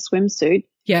being in a swimsuit.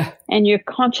 Yeah. And you're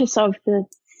conscious of the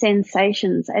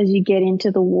sensations as you get into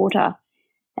the water.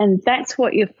 And that's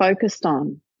what you're focused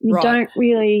on. You don't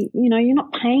really, you know, you're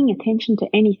not paying attention to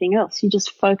anything else. You're just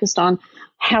focused on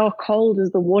how cold is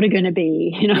the water going to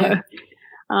be, you know.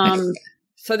 Yeah.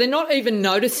 So they're not even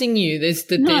noticing you. There's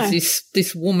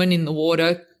this woman in the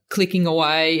water clicking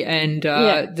away, and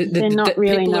they're not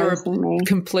really noticing me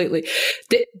completely.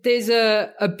 There's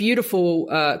a beautiful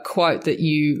quote that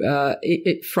you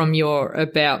from your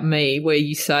About Me, where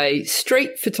you say,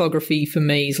 "Street photography for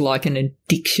me is like an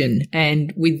addiction,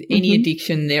 and with any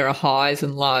addiction there are highs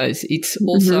and lows. It's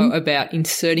also about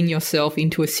inserting yourself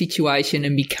into a situation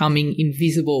and becoming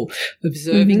invisible,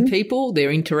 observing people,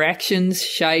 their interactions,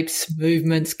 shapes,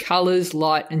 movements, colours,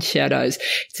 light and shadows.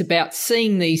 It's about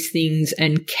seeing these things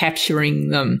and capturing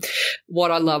them.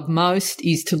 What I love most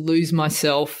is to lose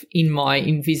myself in my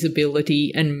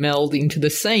invisibility and meld into the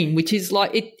scene," which is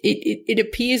like, it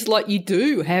appears like you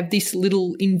do have this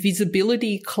little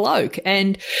invisibility cloak,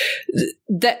 and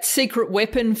that secret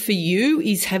weapon for you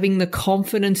is having the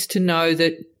confidence to know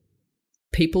that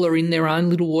people are in their own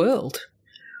little world.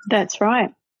 That's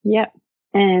right. Yep.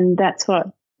 And that's what,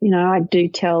 you know, I do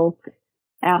tell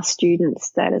our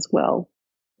students that as well.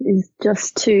 is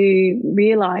just to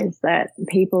realize that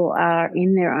people are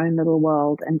in their own little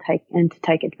world and to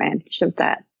take advantage of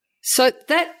that. So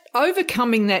that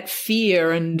overcoming that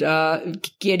fear and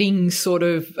getting sort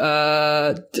of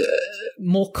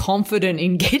more confident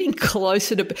in getting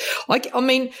closer to I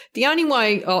mean, the only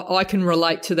way I can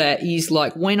relate to that is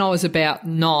like when I was about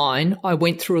 9, I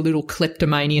went through a little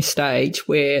kleptomania stage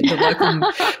where the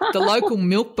local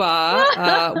milk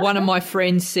bar, one of my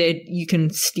friends said, you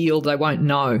can steal, they won't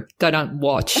know, they don't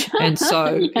watch. And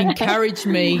so encouraged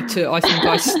me to, I think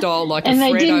I stole like and a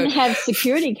Freddo. And they didn't have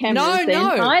security cameras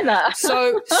either.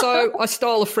 So I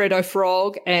stole a Freddo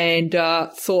frog and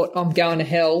thought, I'm going to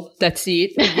hell. That's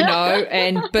it,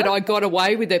 but I got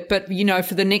away with it. But,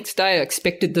 for the next day I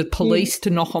expected the police to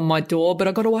knock on my door, but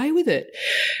I got away with it.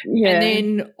 Yeah. And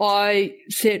then I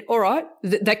said, all right,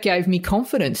 that gave me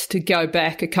confidence to go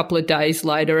back a couple of days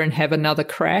later and have another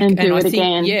crack. And do it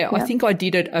again. I think I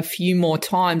did it a few more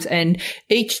times. And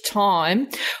each time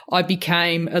I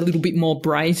became a little bit more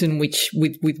brazen with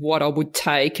what I would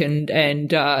take and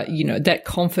that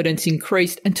confidence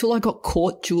increased until I got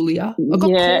caught, Julia. I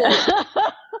got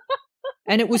caught.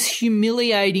 And it was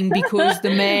humiliating because the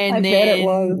man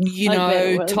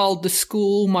told the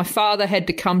school. My father had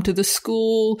to come to the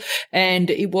school and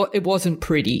it wasn't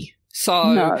pretty.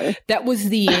 So that was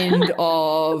the end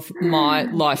of my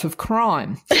life of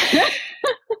crime.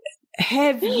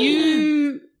 Have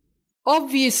you...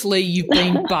 Obviously, you've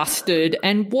been busted,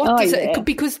 and what does it?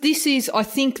 Because this is, I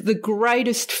think, the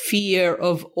greatest fear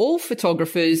of all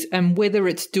photographers, and whether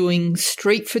it's doing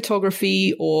street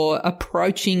photography or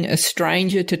approaching a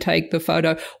stranger to take the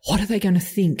photo, what are they going to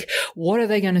think? What are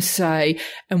they going to say?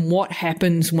 And what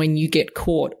happens when you get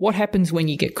caught? What happens when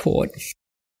you get caught?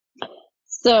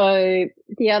 So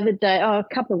the other day, a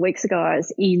couple of weeks ago, I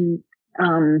was in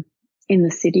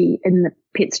the city in the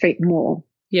Pitt Street Mall.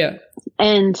 Yeah,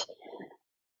 and.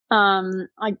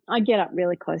 I get up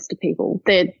really close to people.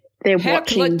 They're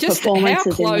watching performances.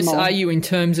 How close in the mall. are you in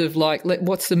terms of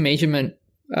what's the measurement?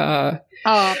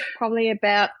 Probably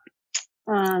about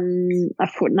 1.5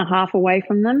 feet away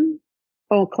from them,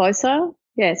 or closer.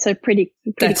 Yeah, so pretty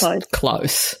That's close.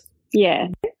 Close. Yeah.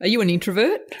 Are you an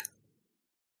introvert?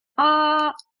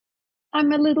 I'm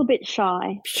a little bit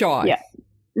shy. Shy. Yeah.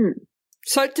 Mm.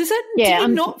 So do you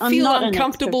not feel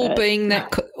uncomfortable being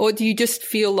that, or do you just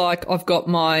feel like I've got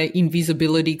my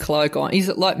invisibility cloak on? Is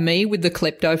it like me with the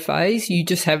klepto phase? You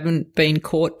just haven't been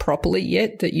caught properly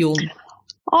yet that you'll...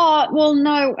 Oh, well,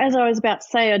 no, as I was about to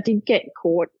say, I did get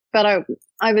caught, but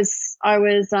there was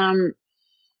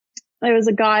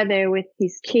a guy there with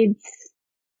his kids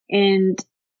and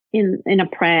in a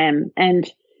pram,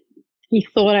 and he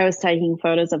thought I was taking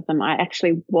photos of them. I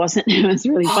actually wasn't. It was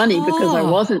really funny because I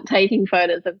wasn't taking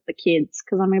photos of the kids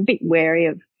because I'm a bit wary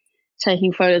of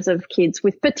taking photos of kids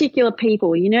with particular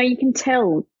people. You can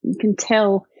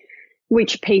tell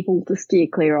which people to steer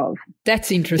clear of.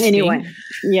 That's interesting. Anyway,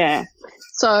 yeah.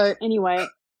 So anyway,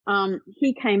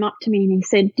 he came up to me and he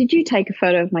said, "Did you take a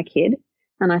photo of my kid?"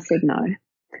 And I said no,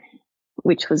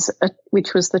 which was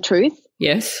the truth.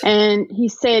 Yes. And he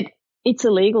said, "It's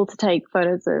illegal to take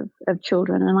photos of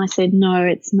children." And I said, no,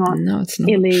 it's not. No, it's not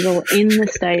illegal in the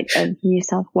state of New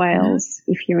South Wales.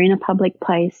 If you're in a public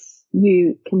place,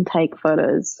 you can take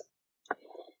photos.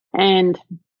 And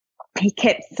he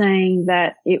kept saying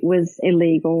that it was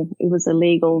illegal. It was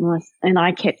illegal. And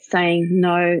I kept saying,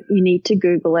 no, you need to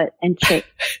Google it and check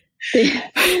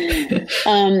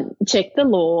check the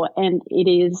law. And it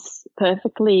is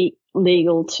perfectly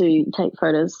legal to take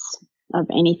photos of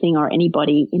anything or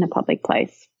anybody in a public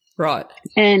place. Right.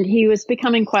 And he was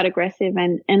becoming quite aggressive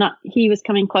and he was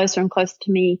coming closer and closer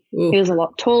to me. Ooh. He was a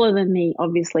lot taller than me,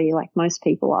 obviously, like most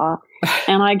people are.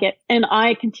 And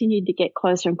I continued to get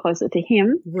closer and closer to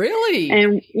him. Really?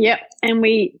 And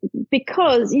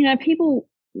because, people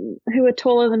who are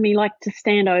taller than me like to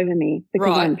stand over me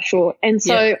because I'm short. And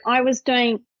so I was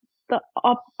trying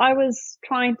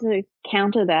to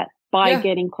counter that by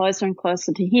getting closer and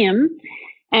closer to him.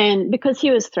 And because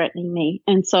he was threatening me.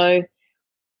 And so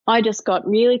I just got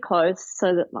really close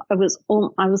so that I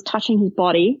was touching his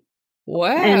body.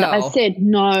 Wow. And I said,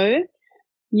 no,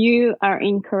 you are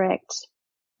incorrect.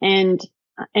 And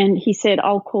he said,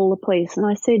 I'll call the police. And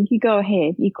I said, you go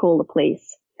ahead, you call the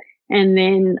police. And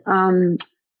then,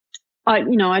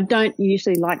 I don't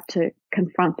usually like to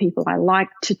confront people. I like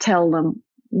to tell them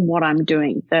what I'm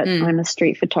doing, that I'm a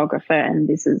street photographer and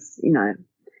this is,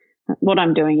 what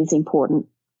I'm doing is important.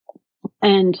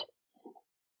 And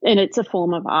it's a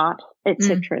form of art, et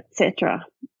cetera, et cetera.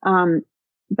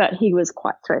 But he was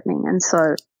quite threatening. And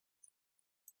so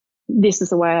this is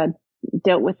the way I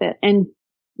dealt with it. And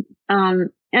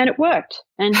And it worked,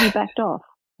 and he backed off.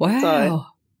 Wow.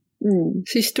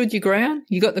 So you stood your ground?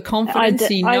 You got the confidence,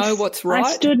 you know what's right?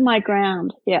 I stood my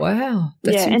ground, yeah. Wow,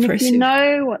 that's impressive. And if you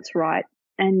know what's right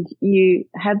and you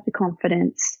have the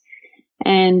confidence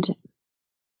and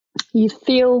you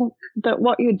feel that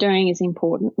what you're doing is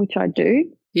important, which I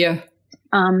do, yeah,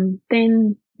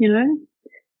 then, you know,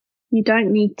 you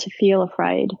don't need to feel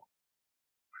afraid.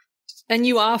 And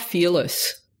you are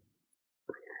fearless.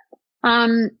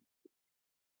 I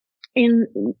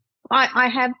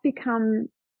have become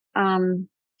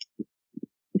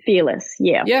fearless,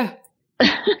 yeah. Yeah.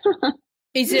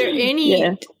 Is there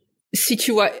any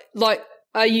situation, like,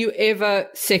 are you ever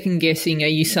second guessing? Are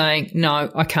you saying, no,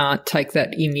 I can't take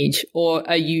that image? Or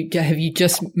have you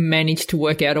just managed to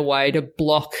work out a way to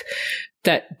block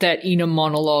that inner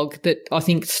monologue that I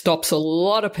think stops a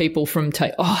lot of people from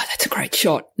that's a great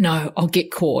shot. No, I'll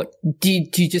get caught. Do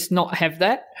you just not have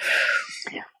that?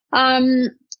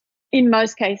 In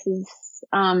most cases,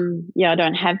 I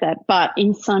don't have that. But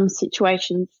in some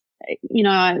situations, you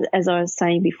know, as I was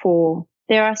saying before,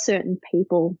 there are certain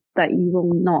people that you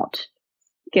will not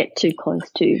get too close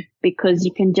to because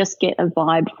you can just get a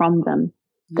vibe from them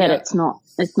that it's not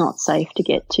safe to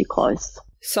get too close.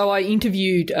 So I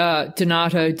interviewed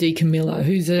Donato Di Camillo,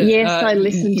 who's I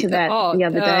listened to that the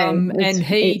other day, and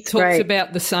he talks great.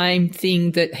 about the same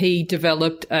thing, that he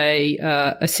developed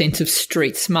a sense of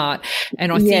street smart.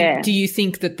 And I think, do you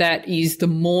think that is the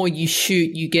more you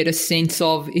shoot, you get a sense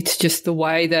of it's just the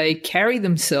way they carry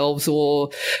themselves, or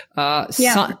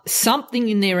something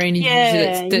in their energy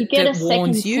that you get that a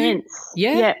warns second you? Sense.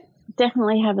 Yeah,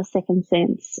 definitely have a second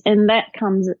sense, and that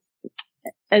comes,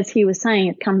 as he was saying,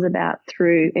 it comes about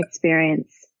through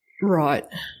experience. Right.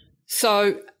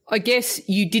 So I guess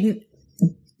you didn't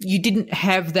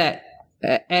have that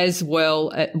as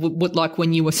well, like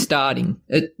when you were starting.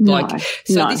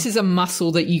 This is a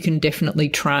muscle that you can definitely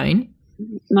train.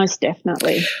 Most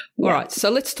definitely. All right. So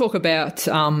let's talk about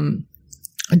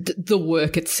the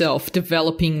work itself,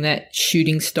 developing that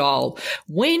shooting style.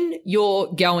 When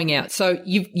you're going out, so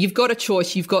you've got a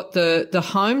choice. You've got the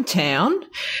hometown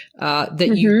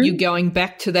that you're going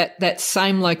back to that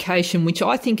same location, which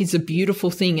I think is a beautiful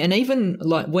thing. And even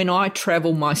like when I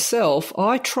travel myself,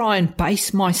 I try and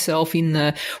base myself in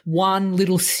the one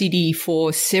little city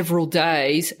for several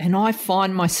days, and I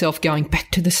find myself going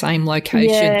back to the same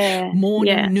location,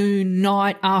 morning, noon,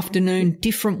 night, afternoon,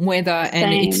 different weather. Same.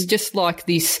 And it's just like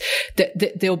this,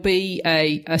 that there'll be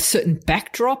a certain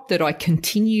backdrop that I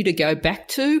continue to go back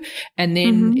to. And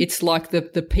then it's like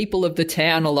the people of the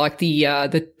town are like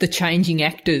the changing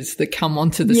actors that come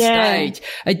onto the stage.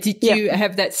 Did you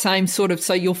have that same sort of,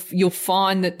 so you'll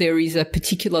find that there is a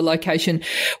particular location.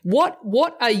 What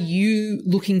are you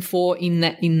looking for in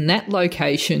that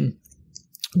location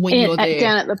when you're there?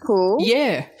 Down at the pool?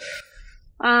 Yeah.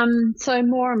 So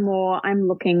more and more I'm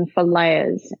looking for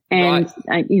layers and,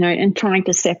 and trying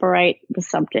to separate the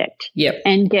subject. Yep.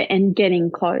 And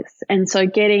getting close. And so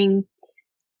getting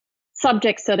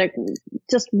subjects that are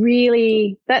just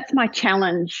really, that's my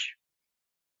challenge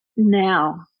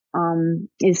now,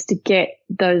 is to get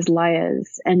those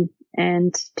layers and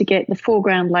to get the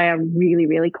foreground layer really,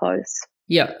 really close.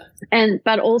 Yeah.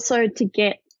 But also to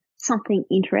get something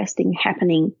interesting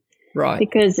happening. Right.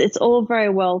 Because it's all very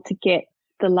well to get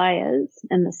the layers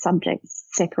and the subjects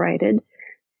separated,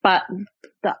 but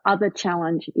the other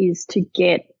challenge is to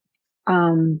get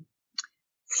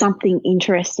something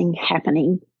interesting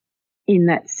happening in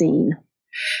that scene.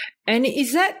 And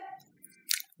is that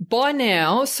by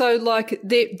now, so like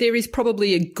there is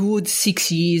probably a good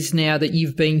 6 years now that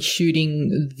you've been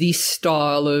shooting this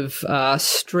style of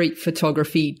street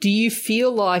photography. Do you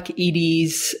feel like it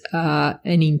is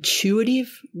an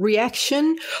intuitive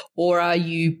reaction, or are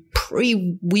you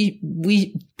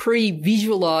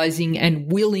pre-visualizing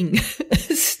and willing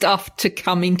stuff to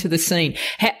come into the scene?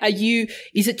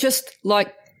 Is it just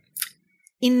like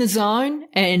in the zone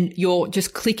and you're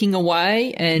just clicking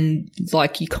away and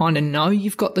like you kind of know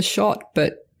you've got the shot,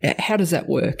 but how does that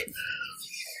work?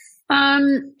 I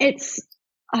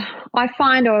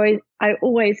find I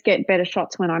always get better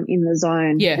shots when I'm in the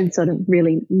zone and sort of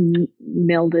really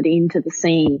melded into the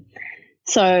scene.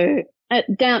 So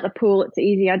down at the pool, it's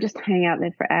easy. I just hang out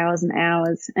there for hours and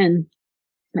hours and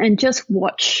just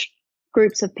watch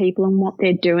groups of people and what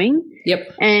they're doing.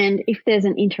 Yep. And if there's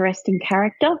an interesting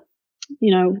character,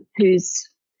 you know, who's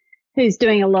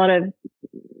doing a lot of,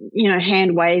 you know,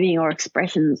 hand waving or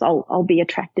expressions, I'll be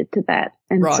attracted to that.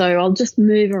 And so I'll just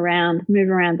move around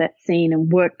that scene and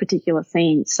work particular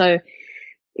scenes. So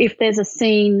if there's a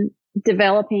scene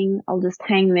developing, I'll just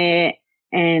hang there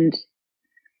and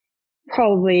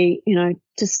probably, you know,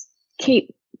 just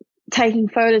keep taking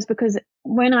photos, because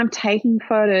when I'm taking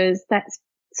photos, that's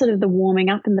sort of the warming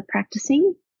up and the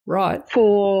practicing Right.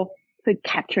 for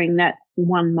capturing that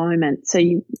one moment. So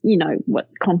you know what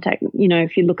contact, you know,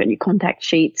 if you look at your contact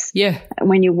sheets, Yeah.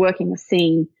 when you're working a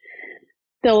scene,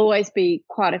 there'll always be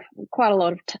quite a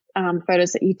lot of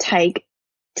photos that you take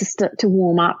to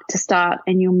warm up, to start,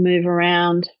 and you'll move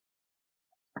around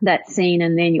that scene,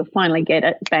 and then you'll finally get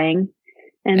it, bang,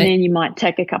 and then you might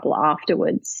take a couple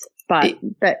afterwards. But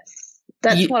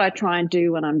that's what I try and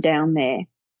do when I'm down there.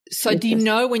 So do you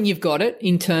know when you've got it,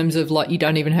 in terms of like you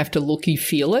don't even have to look, you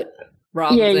feel it?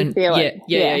 Rather than, you feel it.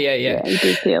 Yeah, you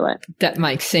do feel it. That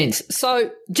makes sense. So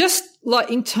just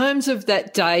like in terms of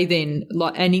that day then,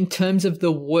 like, and in terms of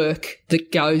the work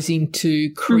that goes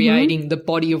into creating the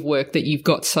body of work that you've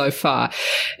got so far.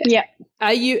 Yeah.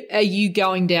 Are you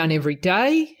going down every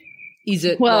day? Is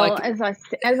it as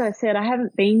I said, I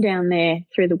haven't been down there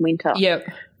through the winter. Yep.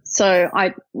 So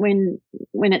when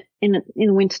in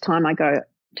the winter time, I go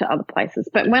to other places.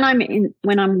 But when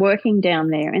I'm working down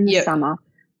there in the summer,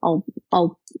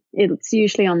 it's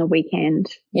usually on the weekend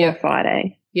or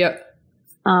Friday. Yep.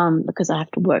 Because I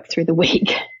have to work through the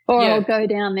week. Or I'll go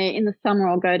down there in the summer.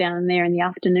 I'll go down there in the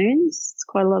afternoons. It's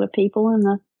quite a lot of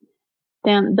people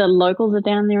the locals are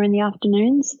down there in the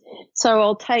afternoons. So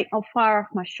I'll fire off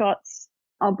my shots.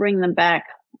 I'll bring them back.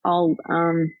 I'll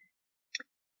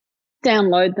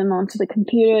download them onto the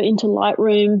computer into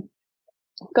Lightroom,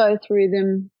 go through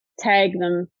them, tag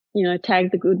them,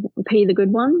 tag the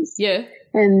good ones. Yeah.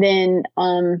 And then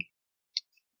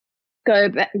go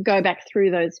back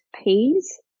through those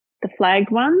Ps, the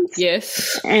flagged ones.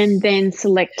 Yes. And then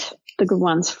select the good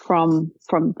ones from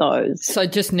those. So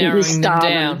just narrowing them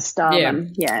down.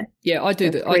 Them. Yeah. Yeah, I do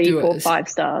that. 3, 4, 5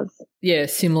 stars. Yeah,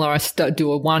 similar. I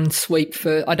do a one sweep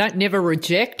for. I don't never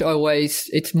reject.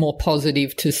 It's more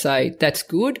positive to say that's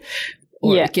good,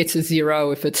 or it gets a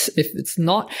 0 if it's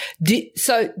not.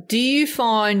 Do you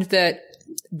find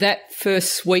that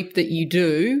first sweep that you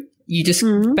do, you just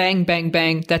bang, bang,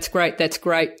 bang, that's great, that's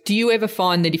great. Do you ever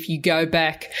find that if you go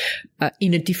back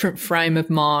in a different frame of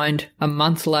mind a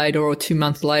month later or 2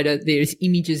 months later, there's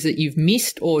images that you've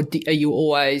missed, or are you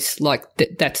always like,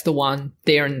 that's the one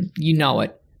there and you know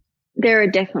it? There are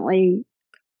definitely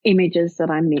images that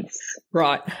I miss.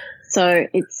 Right. So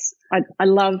I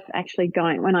love actually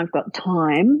going, when I've got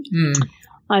time,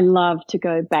 I love to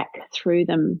go back through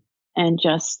them and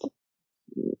just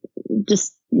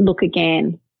look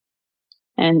again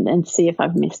and see if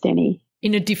I've missed any.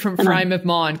 In a different frame of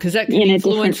mind, because that can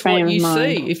influence what you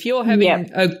see. If you're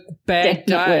having a bad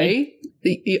day,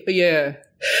 yeah.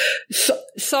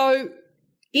 So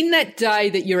in that day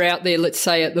that you're out there, let's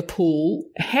say at the pool,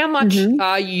 how much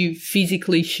are you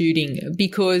physically shooting?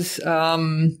 Because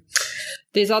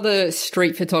there's other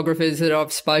street photographers that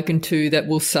I've spoken to that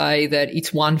will say that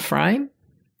it's one frame.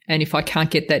 And if I can't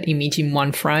get that image in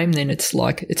one frame, then it's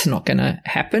like it's not going to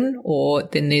happen. Or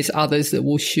then there's others that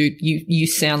will shoot. You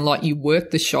sound like you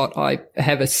work the shot. I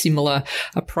have a similar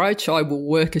approach. I will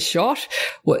work a shot.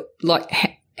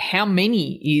 How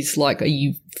many is like? Are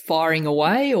you firing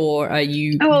away, or are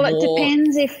you? Well, it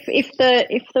depends. If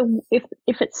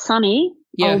it's sunny,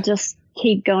 I'll just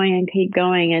keep going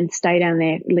and stay down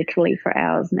there literally for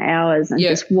hours and hours and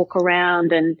just walk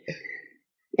around. And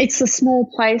it's a small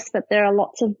place, but there are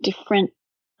lots of different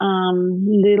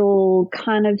little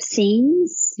kind of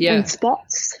scenes and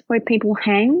spots where people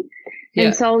hang.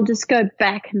 And so I'll just go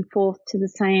back and forth to the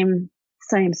same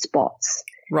spots.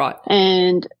 Right.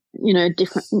 And,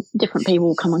 different people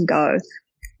will come and go.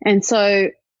 And so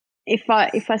if I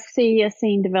see a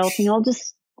scene developing, I'll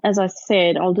just, as I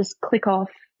said, I'll just click off.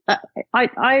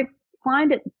 I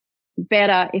find it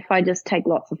better if I just take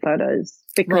lots of photos,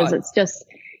 because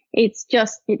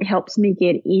it helps me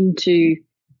get into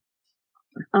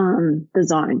the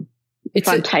zone. If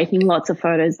I'm taking lots of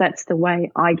photos, that's the way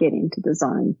I get into the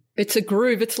zone. It's a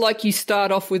groove. It's like you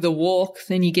start off with a walk,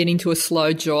 then you get into a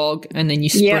slow jog, and then you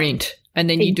sprint, and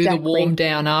then you do the warm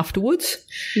down afterwards.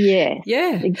 Yeah.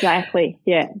 Yeah. Exactly.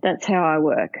 Yeah. That's how I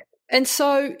work. And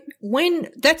so when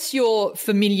that's your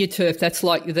familiar turf, that's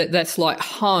like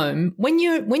home. When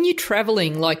you're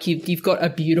traveling, like you've got a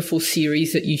beautiful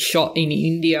series that you shot in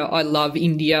India. I love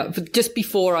India. But just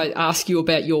before I ask you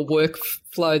about your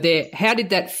workflow there, how did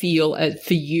that feel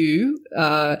for you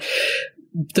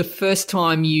the first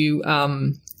time you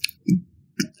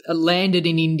landed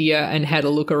in India and had a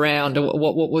look around?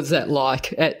 What was that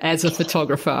like as a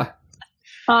photographer?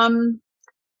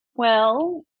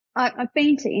 Well, I've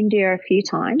been to India a few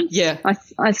times. Yeah.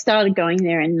 I started going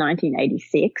there in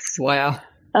 1986. Wow.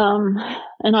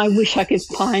 And I wish I could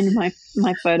find my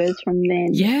photos from then.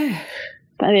 Yeah.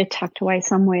 they're tucked away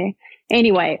somewhere.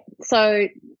 Anyway, so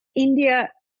India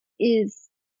is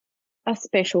a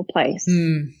special place.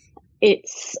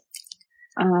 It's,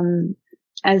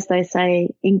 as they say,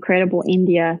 incredible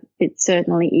India. It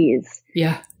certainly is.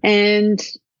 Yeah. And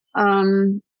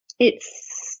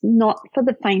it's not for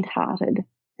the faint-hearted.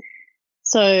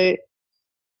 So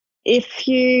if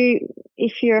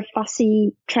you're a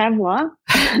fussy traveller,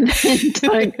 then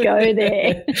don't go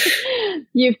there.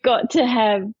 You've got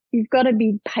to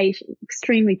be patient,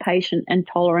 extremely patient and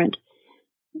tolerant.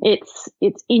 It's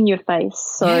in your face,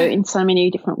 so in so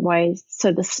many different ways.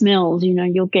 So the smells,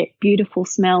 you'll get beautiful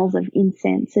smells of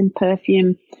incense and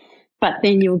perfume, but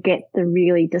then you'll get the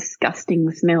really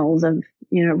disgusting smells of,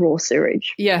 raw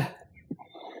sewage. Yeah.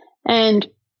 And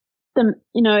the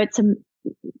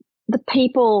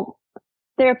people,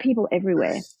 there are people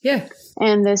everywhere. Yeah.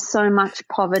 And there's so much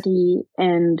poverty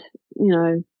and,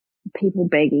 people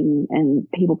begging and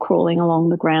people crawling along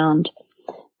the ground,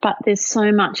 but there's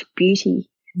so much beauty.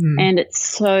 And it's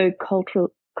so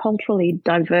culturally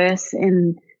diverse,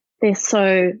 and they're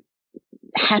so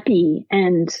happy,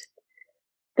 and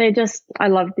I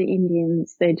love the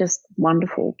Indians. They're just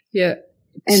wonderful. Yeah.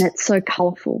 And it's so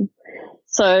colourful.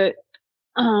 So,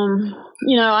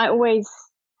 I always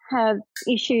have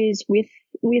issues with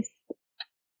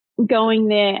going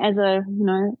there as a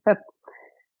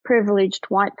privileged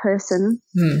white person.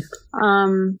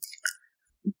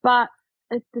 But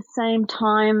at the same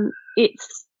time,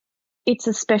 it's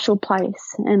a special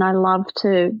place, and I love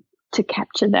to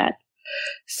capture that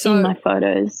in my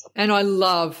photos. And I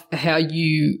love how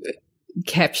you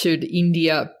captured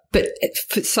India. But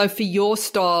so for your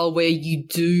style, where you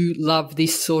do love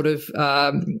this sort of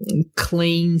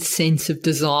clean sense of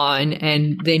design,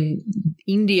 and then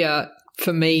India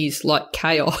for me is like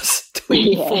chaos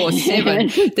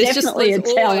 24/7. There's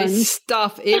always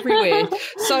stuff everywhere.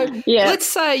 So let's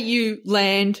say you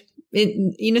land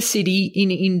in a city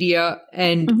in India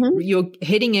and you're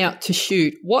heading out to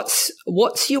shoot. What's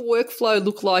your workflow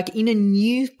look like in a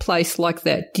new place like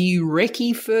that? Do you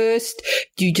recce first?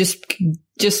 Do you just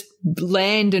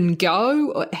land and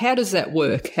go? How does that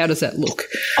work? How does that look?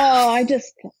 Oh,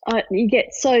 you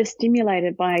get so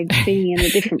stimulated by being in a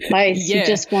different place. You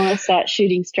just want to start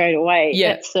shooting straight away.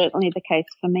 Yeah. That's certainly the case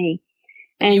for me.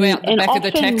 And you out the back of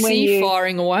the taxi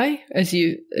firing away as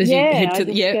you head to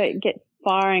get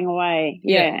firing away.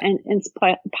 Yeah. And it's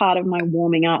part of my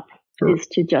warming up is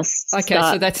to just start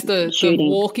so that's the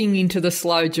walking into the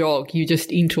slow jog. You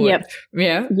just into it.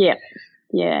 Yeah. Yeah.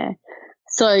 Yeah.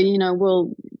 So,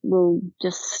 we'll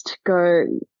just go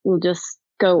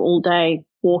all day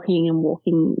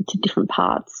walking to different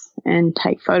parts and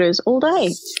take photos all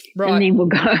day. Right. And then we'll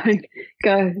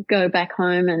go back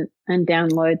home and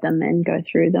download them and go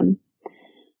through them.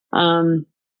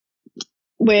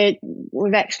 We're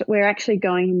actually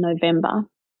going in November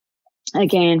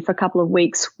again for a couple of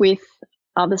weeks with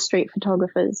other street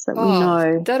photographers that we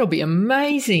know. That'll be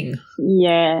amazing.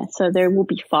 Yeah, so there will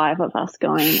be 5 of us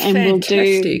going, and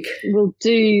Fantastic. we'll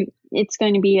do. It's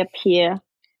going to be a peer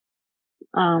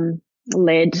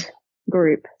led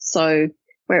group, so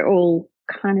we're all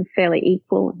kind of fairly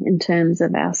equal in terms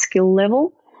of our skill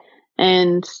level,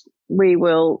 and we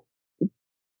will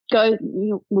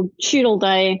we'll shoot all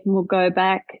day, and we'll go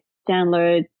back,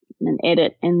 download and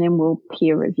edit, and then we'll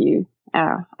peer review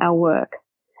our work.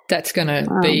 That's going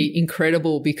to be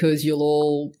incredible because you'll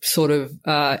all sort of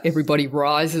everybody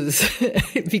rises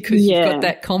because you've got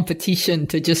that competition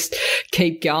to just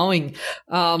keep going.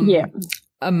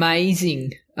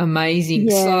 Amazing.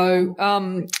 Yeah.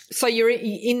 So you're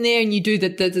in there and you do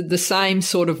the same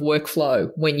sort of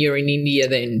workflow when you're in India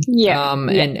then.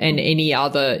 And any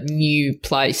other new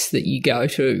place that you go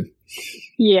to.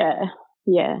 Yeah.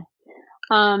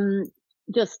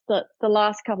 Just the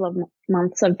last couple of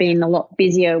months I've been a lot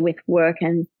busier with work,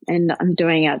 and I'm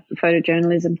doing a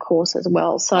photojournalism course as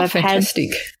well. So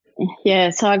fantastic.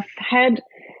 So I've had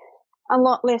a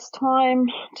lot less time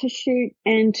to shoot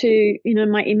and to,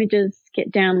 my images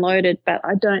get downloaded, but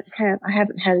I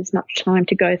haven't had as much time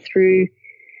to go through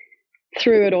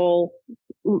it all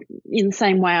in the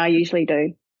same way I usually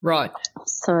do. Right.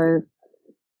 So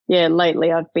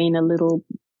lately I've been a little,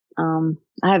 I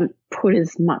haven't put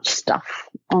as much stuff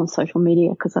on social media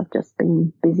because I've just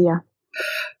been busier.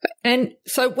 And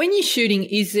so when you're shooting,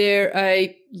 is there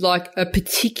a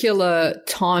particular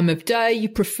time of day you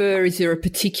prefer? Is there a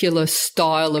particular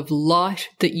style of light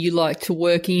that you like to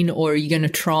work in, or are you going to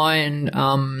try and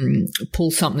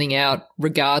pull something out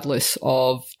regardless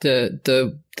of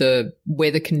the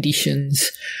weather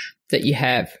conditions that you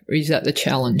have? Or is that the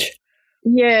challenge?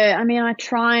 Yeah, I mean, I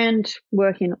try and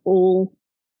work in all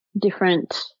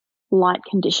different light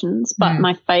conditions. But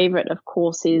my favourite, of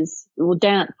course, is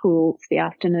down at the pool. It's the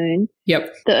afternoon.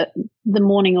 Yep. The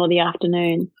morning or the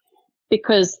afternoon,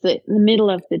 because the middle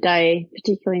of the day,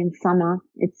 particularly in summer,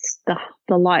 it's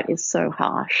the light is so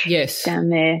harsh. Yes. Down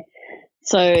there.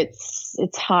 So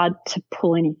it's hard to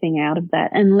pull anything out of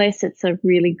that unless it's a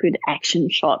really good action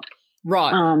shot.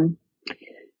 Right.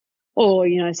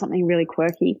 Or, something really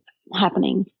quirky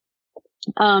happening.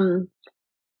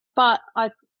 But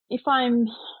if I'm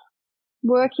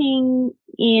working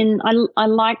I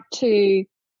like to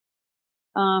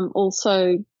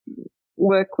also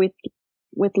work with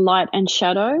light and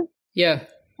shadow. Yeah.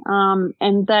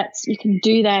 And you can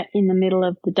do that in the middle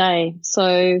of the day.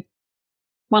 So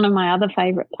one of my other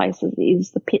favourite places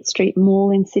is the Pitt Street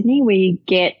Mall in Sydney, where you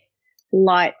get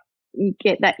light, you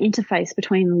get that interface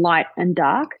between light and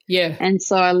dark. Yeah. And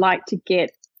so I like to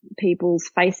get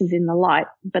people's faces in the light,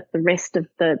 but the rest of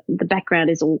the background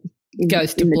is all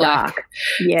goes to in the black. dark.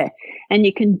 Yeah. And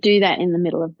you can do that in the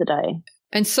middle of the day.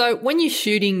 And so when you're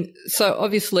shooting, so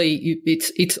obviously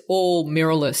it's all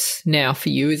mirrorless now for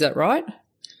you, is that right?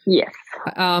 Yes.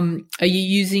 Are you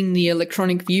using the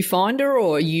electronic viewfinder,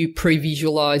 or are you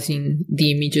pre-visualizing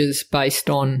the images based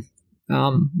on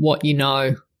what you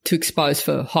know to expose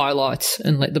for highlights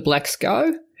and let the blacks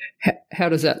go? How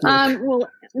does that look?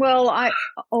 Well, I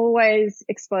always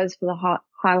expose for the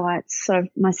highlights. So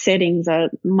my settings are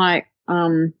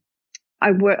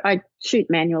I shoot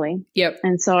manually. Yep.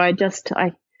 And so I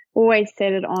always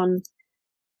set it on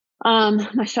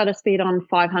my shutter speed on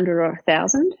 500 or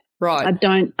 1,000. Right.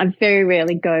 I very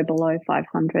rarely go below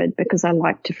 500 because I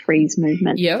like to freeze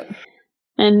movement. Yep.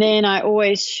 And then I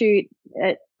always shoot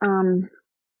at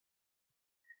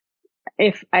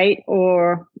f8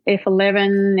 or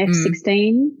f11,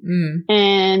 f16,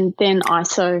 and then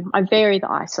ISO. I vary the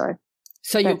ISO.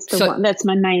 So that's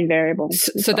my main variable.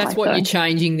 So that's what you're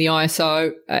changing, the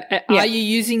ISO. Are you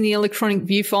using the electronic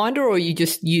viewfinder, or are you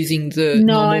just using the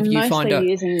normal viewfinder? No, I'm mostly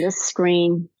using the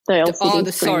screen, the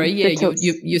LCD screen. Sorry, yeah,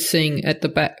 you're seeing at the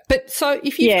back. But so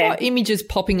if you've got images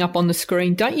popping up on the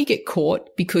screen, don't you get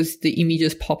caught because the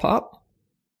images pop up?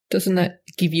 Doesn't that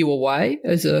give you away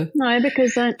as a... No,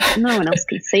 because no one else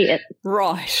can see it.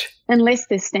 Right. Unless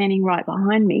they're standing right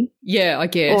behind me. Yeah, I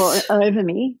guess. Or over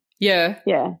me. Yeah.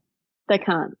 Yeah. They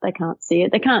can't see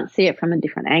it. They can't see it from a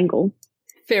different angle.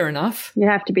 Fair enough. You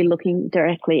have to be looking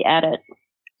directly at it.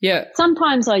 Yeah.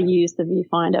 Sometimes I use the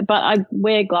viewfinder, but I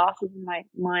wear glasses and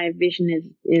my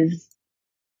vision is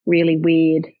really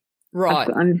weird. Right.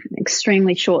 I'm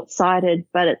extremely short-sighted,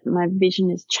 but my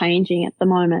vision is changing at the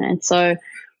moment. And so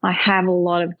I have a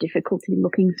lot of difficulty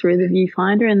looking through the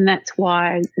viewfinder, and that's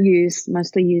why I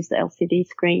mostly use the LCD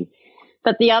screen.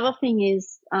 But the other thing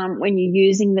is, when you're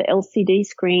using the LCD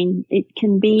screen, it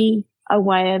can be a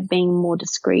way of being more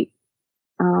discreet,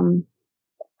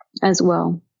 as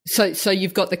well. So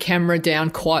you've got the camera down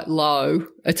quite low.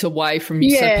 It's away from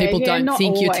you, so people don't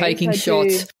think you're taking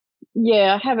shots.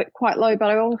 Yeah, I have it quite low, but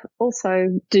I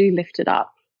also do lift it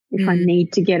up. If I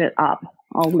need to get it up,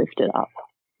 I'll lift it up.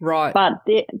 Right. But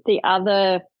the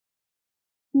other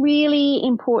really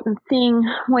important thing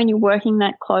when you're working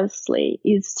that closely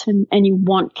and you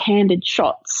want candid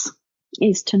shots,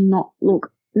 is to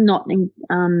not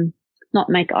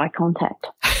make eye contact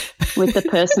with the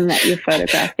person that you're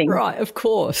photographing. Right, of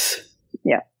course.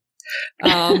 Yeah.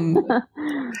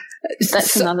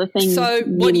 That's another thing. So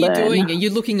what are you doing? Are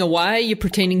you looking away? You're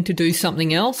pretending to do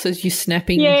something else as you're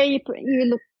snapping? Yeah, you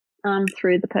look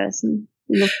through the person.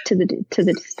 You look to the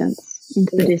distance,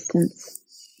 into the distance.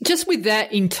 Just with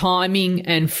that in timing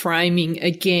and framing,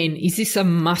 again, is this a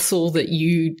muscle that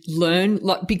you learn?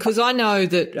 Like, because I know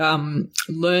that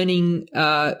learning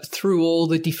through all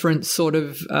the different sort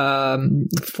of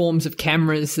forms of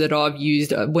cameras that I've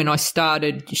used when I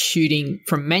started shooting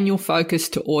from manual focus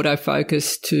to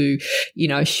autofocus to,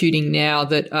 shooting now,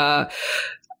 that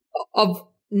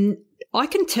I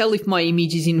can tell if my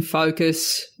image is in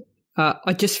focus.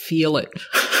 I just feel it.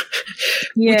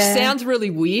 Yeah. Which sounds really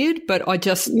weird, but I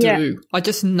just do. I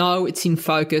just know it's in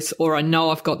focus, or I know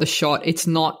I've got the shot. It's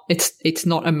not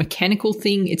a mechanical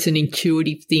thing. It's an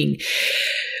intuitive thing.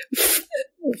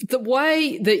 The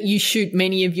way that you shoot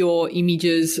many of your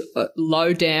images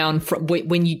low down,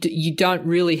 when you don't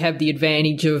really have the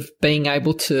advantage of being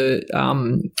able to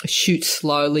shoot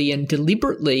slowly and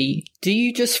deliberately, do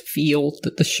you just feel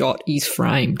that the shot is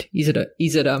framed? Is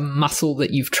it a muscle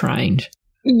that you've trained?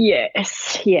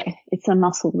 Yes, yeah, it's a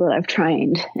muscle that I've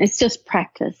trained. It's just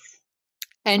practice.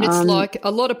 And it's like a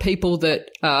lot of people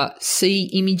that see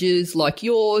images like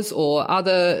yours or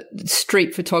other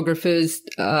street photographers,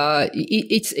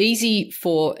 it's easy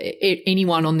for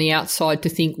anyone on the outside to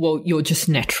think, well, you're just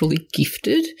naturally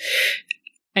gifted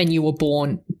and you were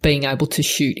born being able to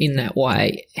shoot in that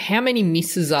way. How many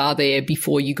misses are there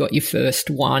before you got your first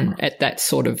one at that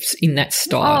sort of, in that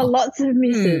style? Oh, lots of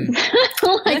misses.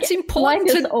 That's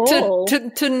important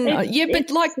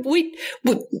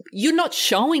you're not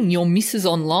showing your misses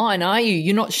online, are you?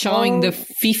 You're not showing the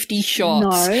 50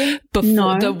 shots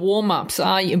before the warm-ups,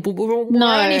 are you? We're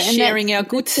only sharing our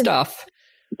good stuff.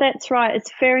 That's right.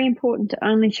 It's very important to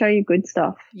only show you good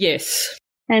stuff. Yes.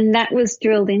 And that was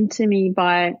drilled into me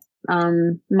by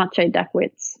Maciej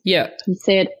Dackwitz. Yeah. He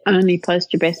said, only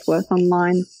post your best work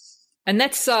online. And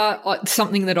that's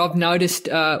something that I've noticed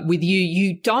with you.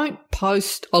 You don't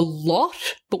post a lot,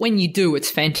 but when you do, it's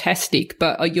fantastic.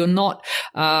 But you're not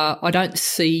I don't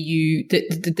see you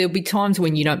there'll be times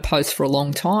when you don't post for a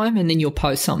long time and then you'll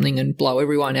post something and blow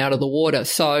everyone out of the water.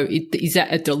 So is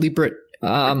that a deliberate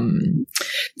thing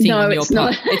on your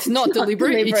part? It's not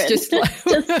deliberate. It's just like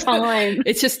just time.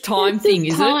 It's just time thing,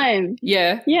 is it?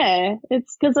 Yeah. Yeah.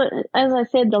 It's because, as I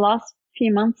said, the last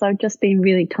few months I've just been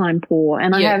really time poor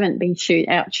and I haven't been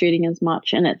out shooting as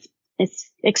much, and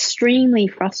it's extremely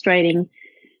frustrating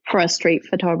for a street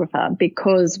photographer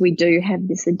because we do have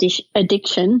this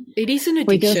addiction. It is an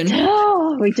addiction.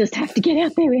 We just have to get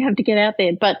out there. We have to get out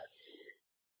there. But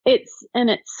it's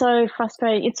so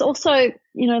frustrating. It's also,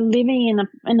 living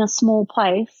in a small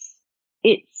place.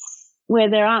 It's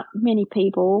where there aren't many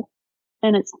people,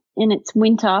 and it's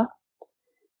winter.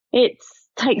 It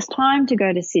takes time to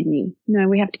go to Sydney.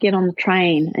 We have to get on the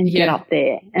train and get up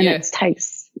there, and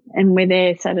and we're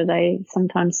there Saturday,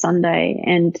 sometimes Sunday,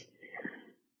 and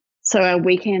so our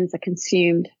weekends are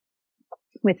consumed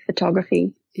with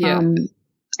photography. Yeah.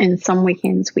 And some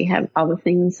weekends we have other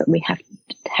things that we have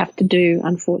to do,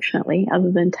 unfortunately,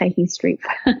 other than taking street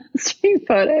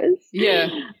photos. Yeah.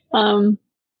 But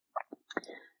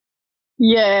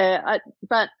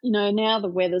now the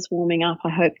weather's warming up. I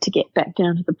hope to get back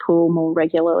down to the pool more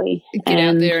regularly. Get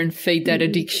out there and feed that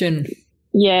addiction.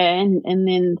 Yeah, and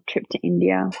then the trip to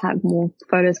India, I'll have more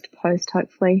photos to post,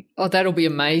 hopefully. Oh, that'll be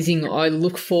amazing. I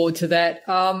look forward to that.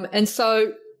 And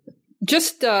so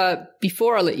just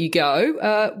before I let you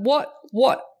go, what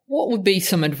would be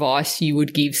some advice you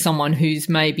would give someone who's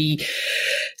maybe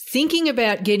thinking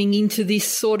about getting into this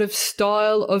sort of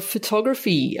style of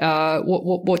photography?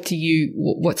 What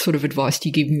sort of advice do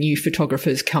you give new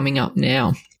photographers coming up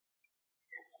now?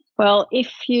 Well,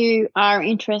 if you are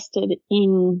interested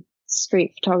in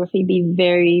street photography, be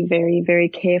very, very, very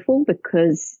careful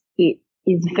because it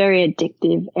is very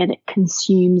addictive and it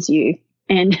consumes you.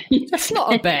 And that's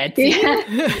not a bad thing.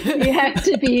 You have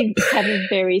to have a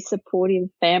very supportive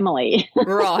family.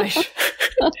 Right.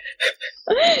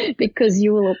 Because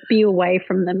you will be away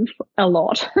from them a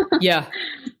lot. Yeah.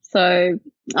 So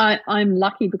I'm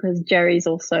lucky because Jerry's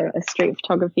also a street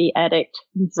photography addict.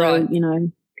 And so, right.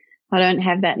 I don't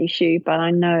have that issue, but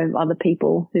I know other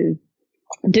people who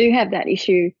do have that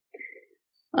issue.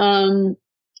 But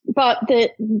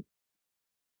the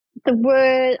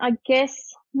word, I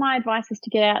guess, my advice is to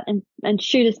get out and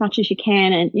shoot as much as you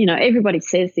can. And, everybody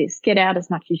says this, get out as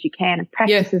much as you can and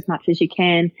practice as much as you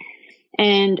can.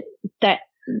 And that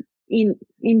in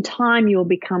time you'll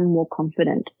become more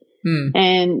confident.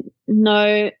 And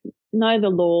know the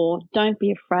law. Don't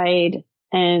be afraid,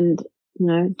 and,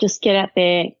 just get out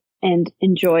there and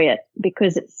enjoy it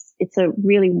because it's a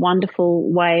really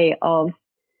wonderful way of,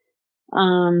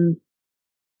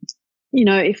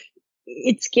 if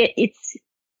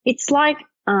it's like,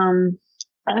 a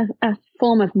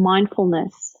form of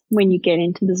mindfulness when you get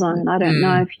into the zone. I don't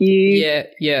know if you.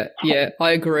 Yeah.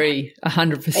 I agree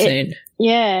 100%.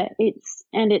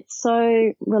 It's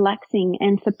so relaxing.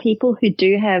 And for people who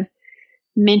do have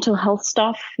mental health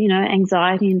stuff,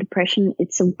 anxiety and depression,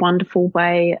 it's a wonderful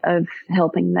way of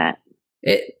helping that.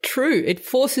 True. It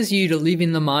forces you to live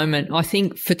in the moment. I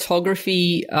think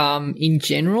photography in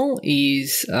general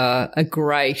is a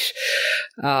great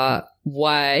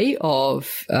way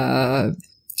of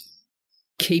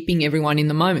keeping everyone in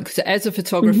the moment, because as a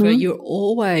photographer you're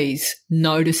always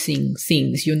noticing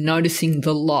things. You're noticing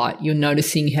the light, you're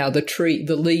noticing how the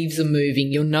leaves are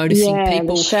moving, you're noticing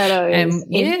people, the shadows,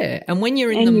 and when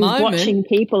you're in the moment, watching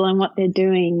people and what they're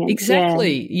doing.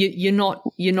 Exactly. You're not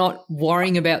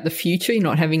worrying about the future, you're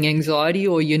not having anxiety,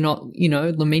 or you're not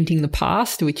lamenting the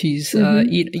past, which is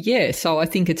so I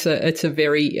think it's a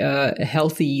very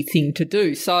healthy thing to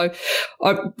do. So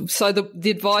the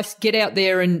advice, get out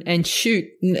there and shoot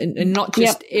and not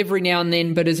just every now and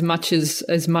then, but as much as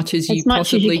you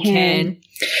possibly can.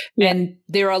 Yep. And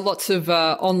there are lots of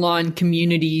online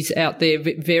communities out there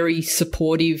very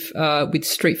supportive with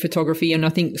street photography, and I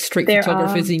think street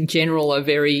photographers in general are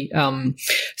very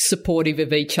supportive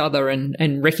of each other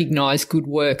and recognise good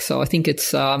work. So I think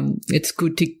it's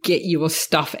good to get your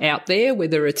stuff out there,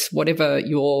 whether it's whatever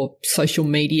your social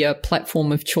media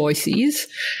platform of choice is.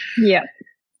 Yeah.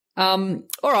 All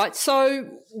right. So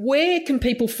where can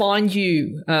people find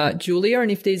you, Julia? And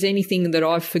if there's anything that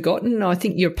I've forgotten, I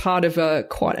think you're part of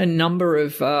quite a number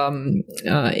of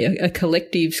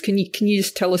collectives. Can you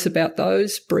just tell us about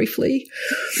those briefly?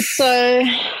 So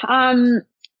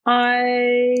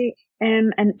I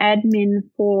am an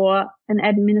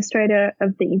administrator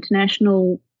of the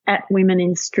International at Women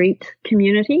in Street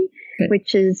community,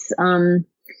 which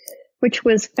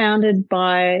was founded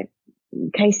by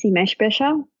Casey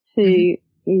Meshbesher, who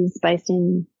is based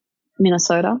in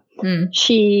Minnesota.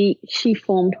 She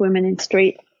formed Women in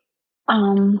Street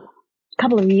a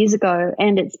couple of years ago,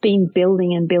 and it's been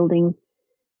building and building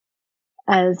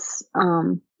as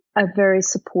a very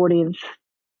supportive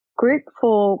group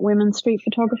for women street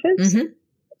photographers.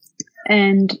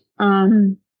 And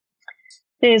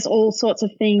there's all sorts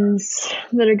of things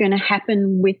that are going to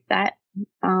happen with that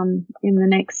in the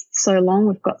next so long.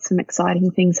 We've got some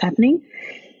exciting things happening.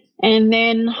 And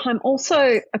then I'm also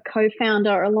a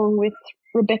co-founder along with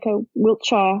Rebecca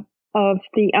Wiltshire of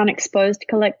the Unexposed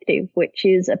Collective, which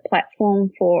is a platform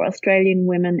for Australian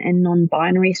women and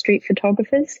non-binary street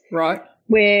photographers. Right.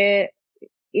 Where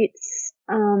it's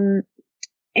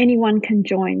anyone can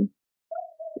join,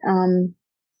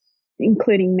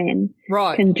 including men.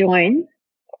 Right. Can join,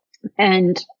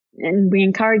 and we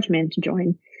encourage men to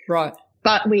join. Right.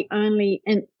 But we only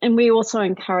and we also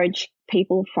encourage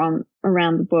people from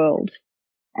around the world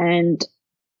and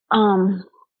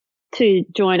to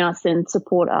join us and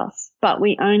support us. But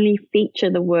we only feature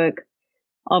the work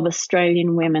of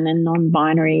Australian women and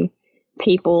non-binary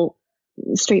people,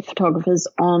 street photographers,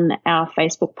 on our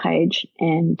Facebook page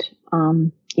and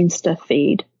Insta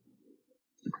feed.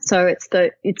 So it's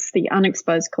the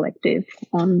Unexposed Collective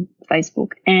on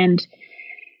Facebook and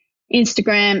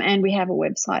Instagram, and we have a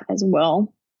website as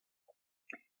well.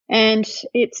 And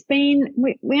it's been,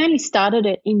 we only started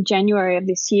it in January of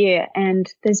this year, and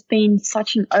there's been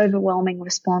such an overwhelming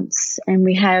response. And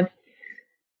we've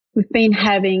been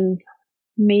having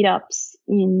meetups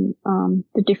in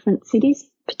the different cities,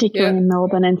 particularly in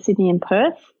Melbourne and Sydney and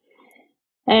Perth.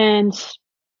 And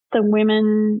the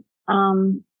women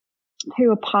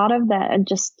who are part of that are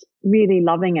just really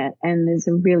loving it, and there's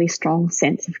a really strong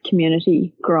sense of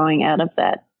community growing out of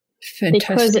that. Fantastic.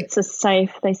 Because it's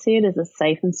they see it as a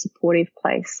safe and supportive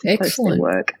place to post their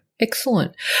work.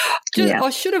 Excellent. I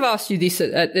should have asked you this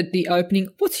at the opening.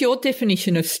 What's your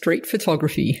definition of street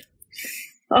photography?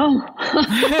 Oh.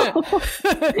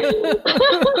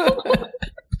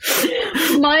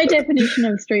 My definition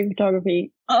of street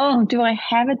photography. Oh, do I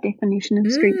have a definition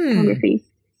of street photography?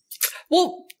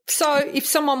 Well, so if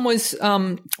someone was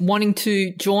wanting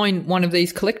to join one of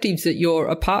these collectives that you're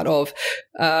a part of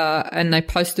and they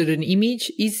posted an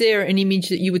image, is there an image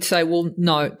that you would say, well,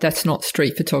 no, that's not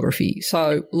street photography?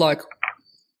 So like...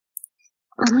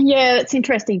 Yeah, it's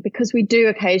interesting because we do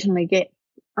occasionally get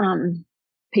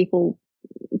people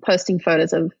posting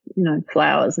photos of,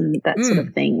 flowers and that sort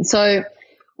of thing. So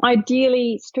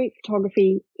ideally street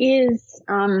photography is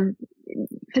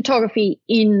photography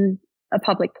in a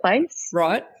public place.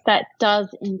 Right. That does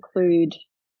include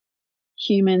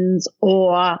humans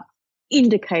or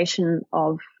indication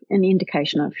of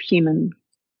human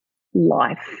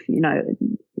life,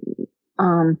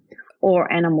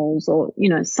 or animals, or,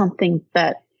 something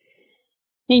that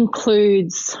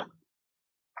includes,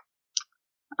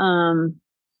 it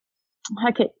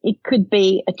could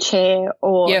be a chair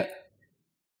or,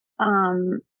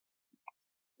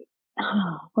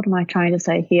 what am I trying to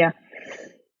say here?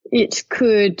 It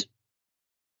could,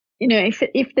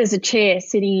 if there's a chair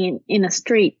sitting in a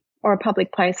street or a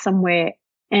public place somewhere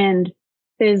and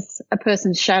there's a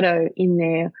person's shadow in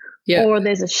there, or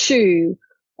there's a shoe,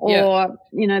 or,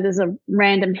 there's a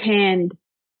random hand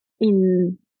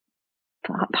in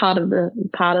part of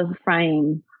the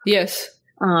frame. Yes.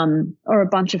 Or a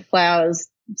bunch of flowers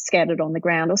scattered on the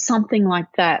ground or something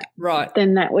like that. Right.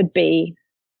 Then that would be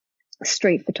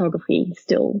street photography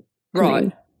still. Right.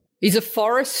 Me. Is a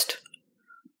forest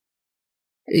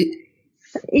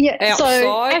outside?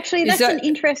 So actually that's an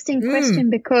interesting question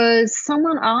because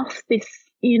someone asked this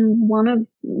in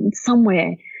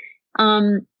somewhere.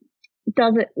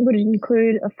 would it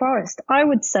include a forest? I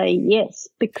would say yes,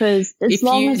 because as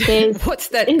long as there's what's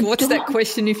that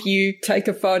question? If you take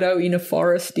a photo in a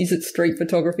forest, is it street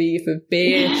photography? If a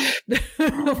bear,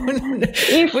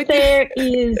 if there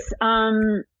is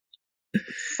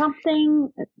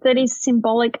something that is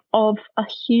symbolic of a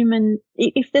human,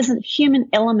 if there's a human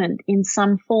element in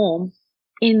some form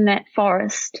in that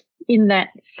forest, in that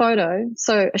photo,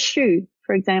 so a shoe,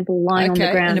 for example, lying on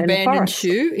the ground an in the abandoned forest.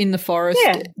 shoe in the forest,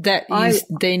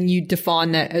 then you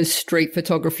define that as street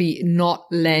photography, not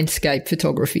landscape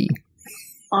photography.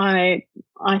 I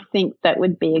think that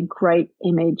would be a great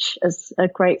image, as a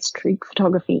great street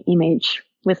photography image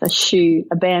with a shoe,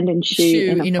 abandoned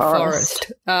shoe in a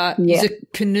forest. Is a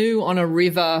canoe on a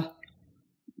river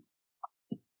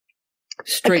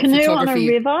street photography? A canoe on a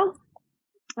river?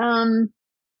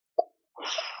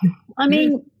 I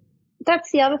mean,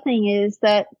 that's the other thing is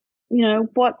that, you know,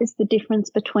 what is the difference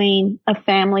between a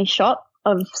family shot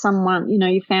of someone, you know,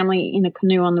 your family in a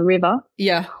canoe on the river?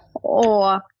 Yeah.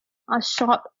 Or a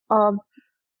shot of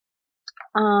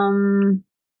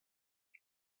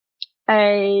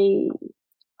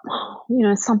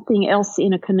something else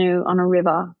in a canoe on a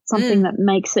river, something that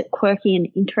makes it quirky and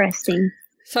interesting.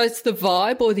 So it's the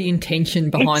vibe or the intention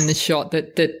behind the shot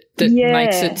that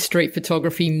makes it street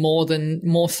photography more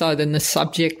so than the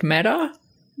subject matter?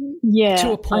 Yeah.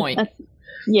 To a point.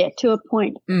 To a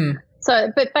point.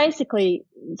 So, but basically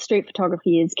street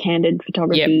photography is candid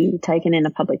photography taken in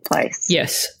a public place.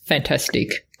 Yes.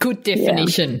 Fantastic. Good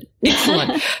definition. Yeah.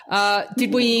 Excellent.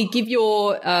 Did we give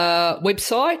your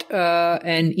website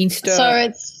and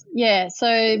Insta?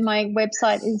 So my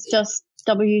website is just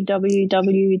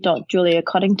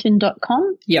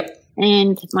www.juliacoddington.com. Yep.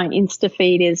 And my Insta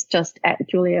feed is just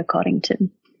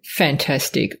 @JuliaCoddington.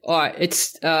 Fantastic. All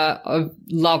right. I've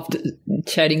loved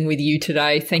chatting with you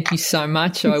today. Thank you so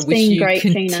much. I wish you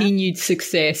continued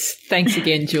success. Thanks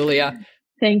again, Julia.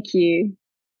 Thank you.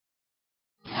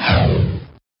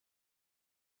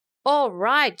 All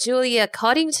right, Julia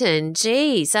Coddington.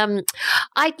 Geez, I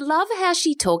love how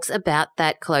she talks about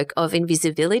that cloak of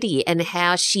invisibility and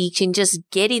how she can just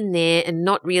get in there and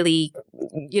not really,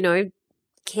 you know,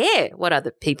 care what other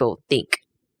people think.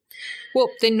 Well,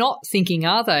 they're not thinking,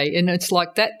 are they? And it's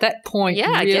like that point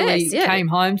really came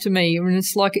home to me. And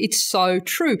it's like, it's so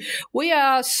true. We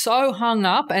are so hung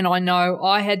up, and I know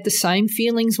I had the same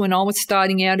feelings when I was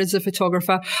starting out as a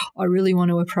photographer. I really want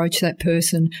to approach that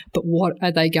person, but what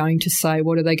are they going to say?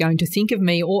 What are they going to think of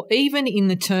me? Or even in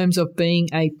the terms of being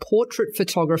a portrait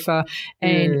photographer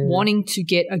and wanting to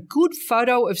get a good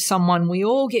photo of someone, we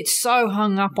all get so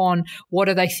hung up on what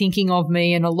are they thinking of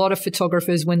me. And a lot of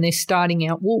photographers, when they're starting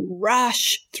out, will rush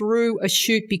through a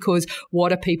shoot because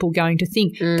what are people going to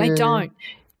think? They don't.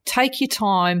 Take your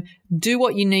time, do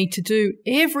what you need to do.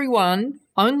 Everyone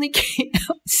only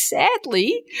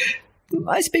sadly,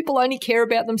 most people only care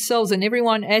about themselves, and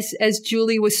everyone, as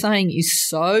Julie was saying, is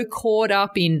so caught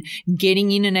up in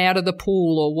getting in and out of the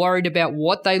pool or worried about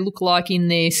what they look like in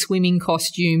their swimming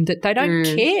costume that they don't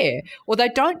care, or they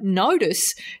don't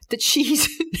notice that she's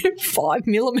 5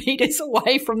 millimeters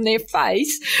away from their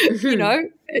face, you know,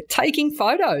 taking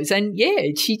photos. And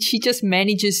she just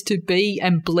manages to be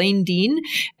and blend in.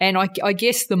 And I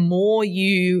guess the more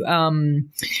you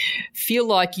feel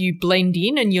like you blend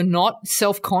in and you're not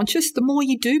self-conscious, the more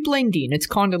you do blend in. It's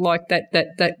kind of like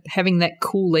that having that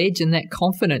cool edge and that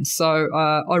confidence. So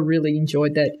I really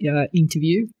enjoyed that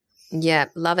interview. Yeah,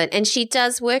 love it. And she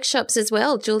does workshops as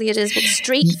well. Julia does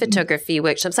street photography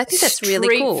workshops. I think that's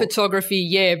really cool. Street photography,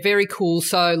 yeah, very cool.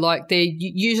 So like they're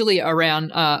usually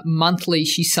around monthly,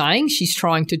 she's saying. She's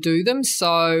trying to do them.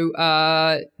 So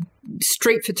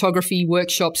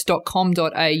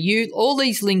streetphotographyworkshops.com.au. All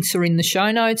these links are in the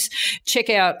show notes. Check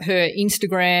out her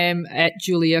Instagram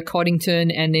 @Julia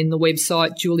Coddington and then the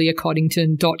website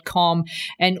juliacoddington.com.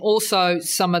 And also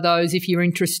some of those, if you're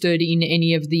interested in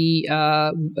any of the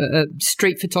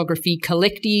street photography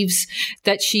collectives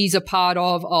that she's a part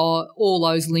of, all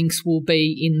those links will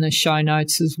be in the show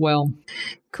notes as well.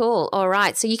 Cool. All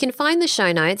right. So you can find the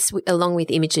show notes along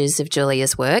with images of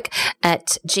Julia's work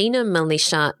at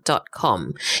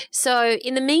GinaMilicia.com. So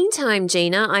in the meantime,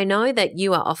 Gina, I know that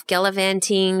you are off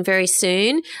gallivanting very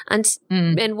soon. And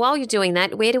while you're doing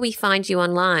that, where do we find you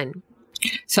online?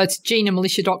 So it's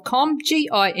GinaMilicia.com,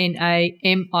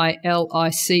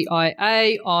 GinaMilicia.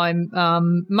 I'm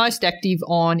most active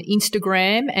on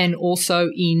Instagram and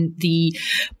also in the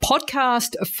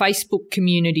podcast Facebook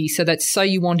community. So that's So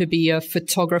You Want to Be a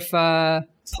Photographer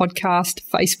podcast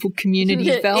Facebook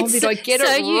community, Val. Did I get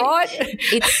it right?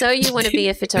 It's So You Want to Be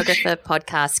a Photographer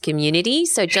podcast community.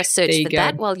 So just search for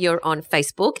that while you're on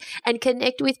Facebook and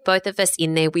connect with both of us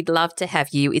in there. We'd love to have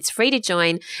you. It's free to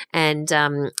join, and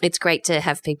it's great to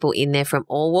have people in there from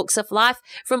all walks of life,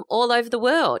 from all over the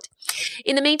world.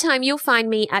 In the meantime, you'll find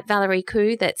me at Valerie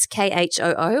Khoo, that's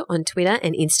KHOO, on Twitter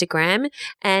and Instagram.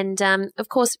 And, of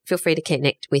course, feel free to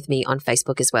connect with me on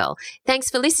Facebook as well. Thanks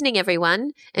for listening,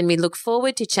 everyone, and we look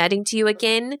forward to chatting to you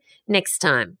again next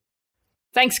time.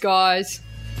 Thanks, guys.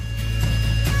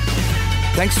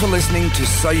 Thanks for listening to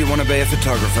So You Want to Be a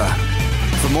Photographer.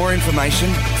 For more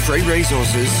information, free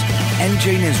resources, and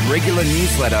Gina's regular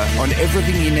newsletter on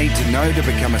everything you need to know to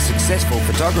become a successful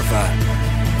photographer,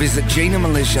 visit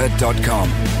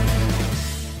GinaMilicia.com.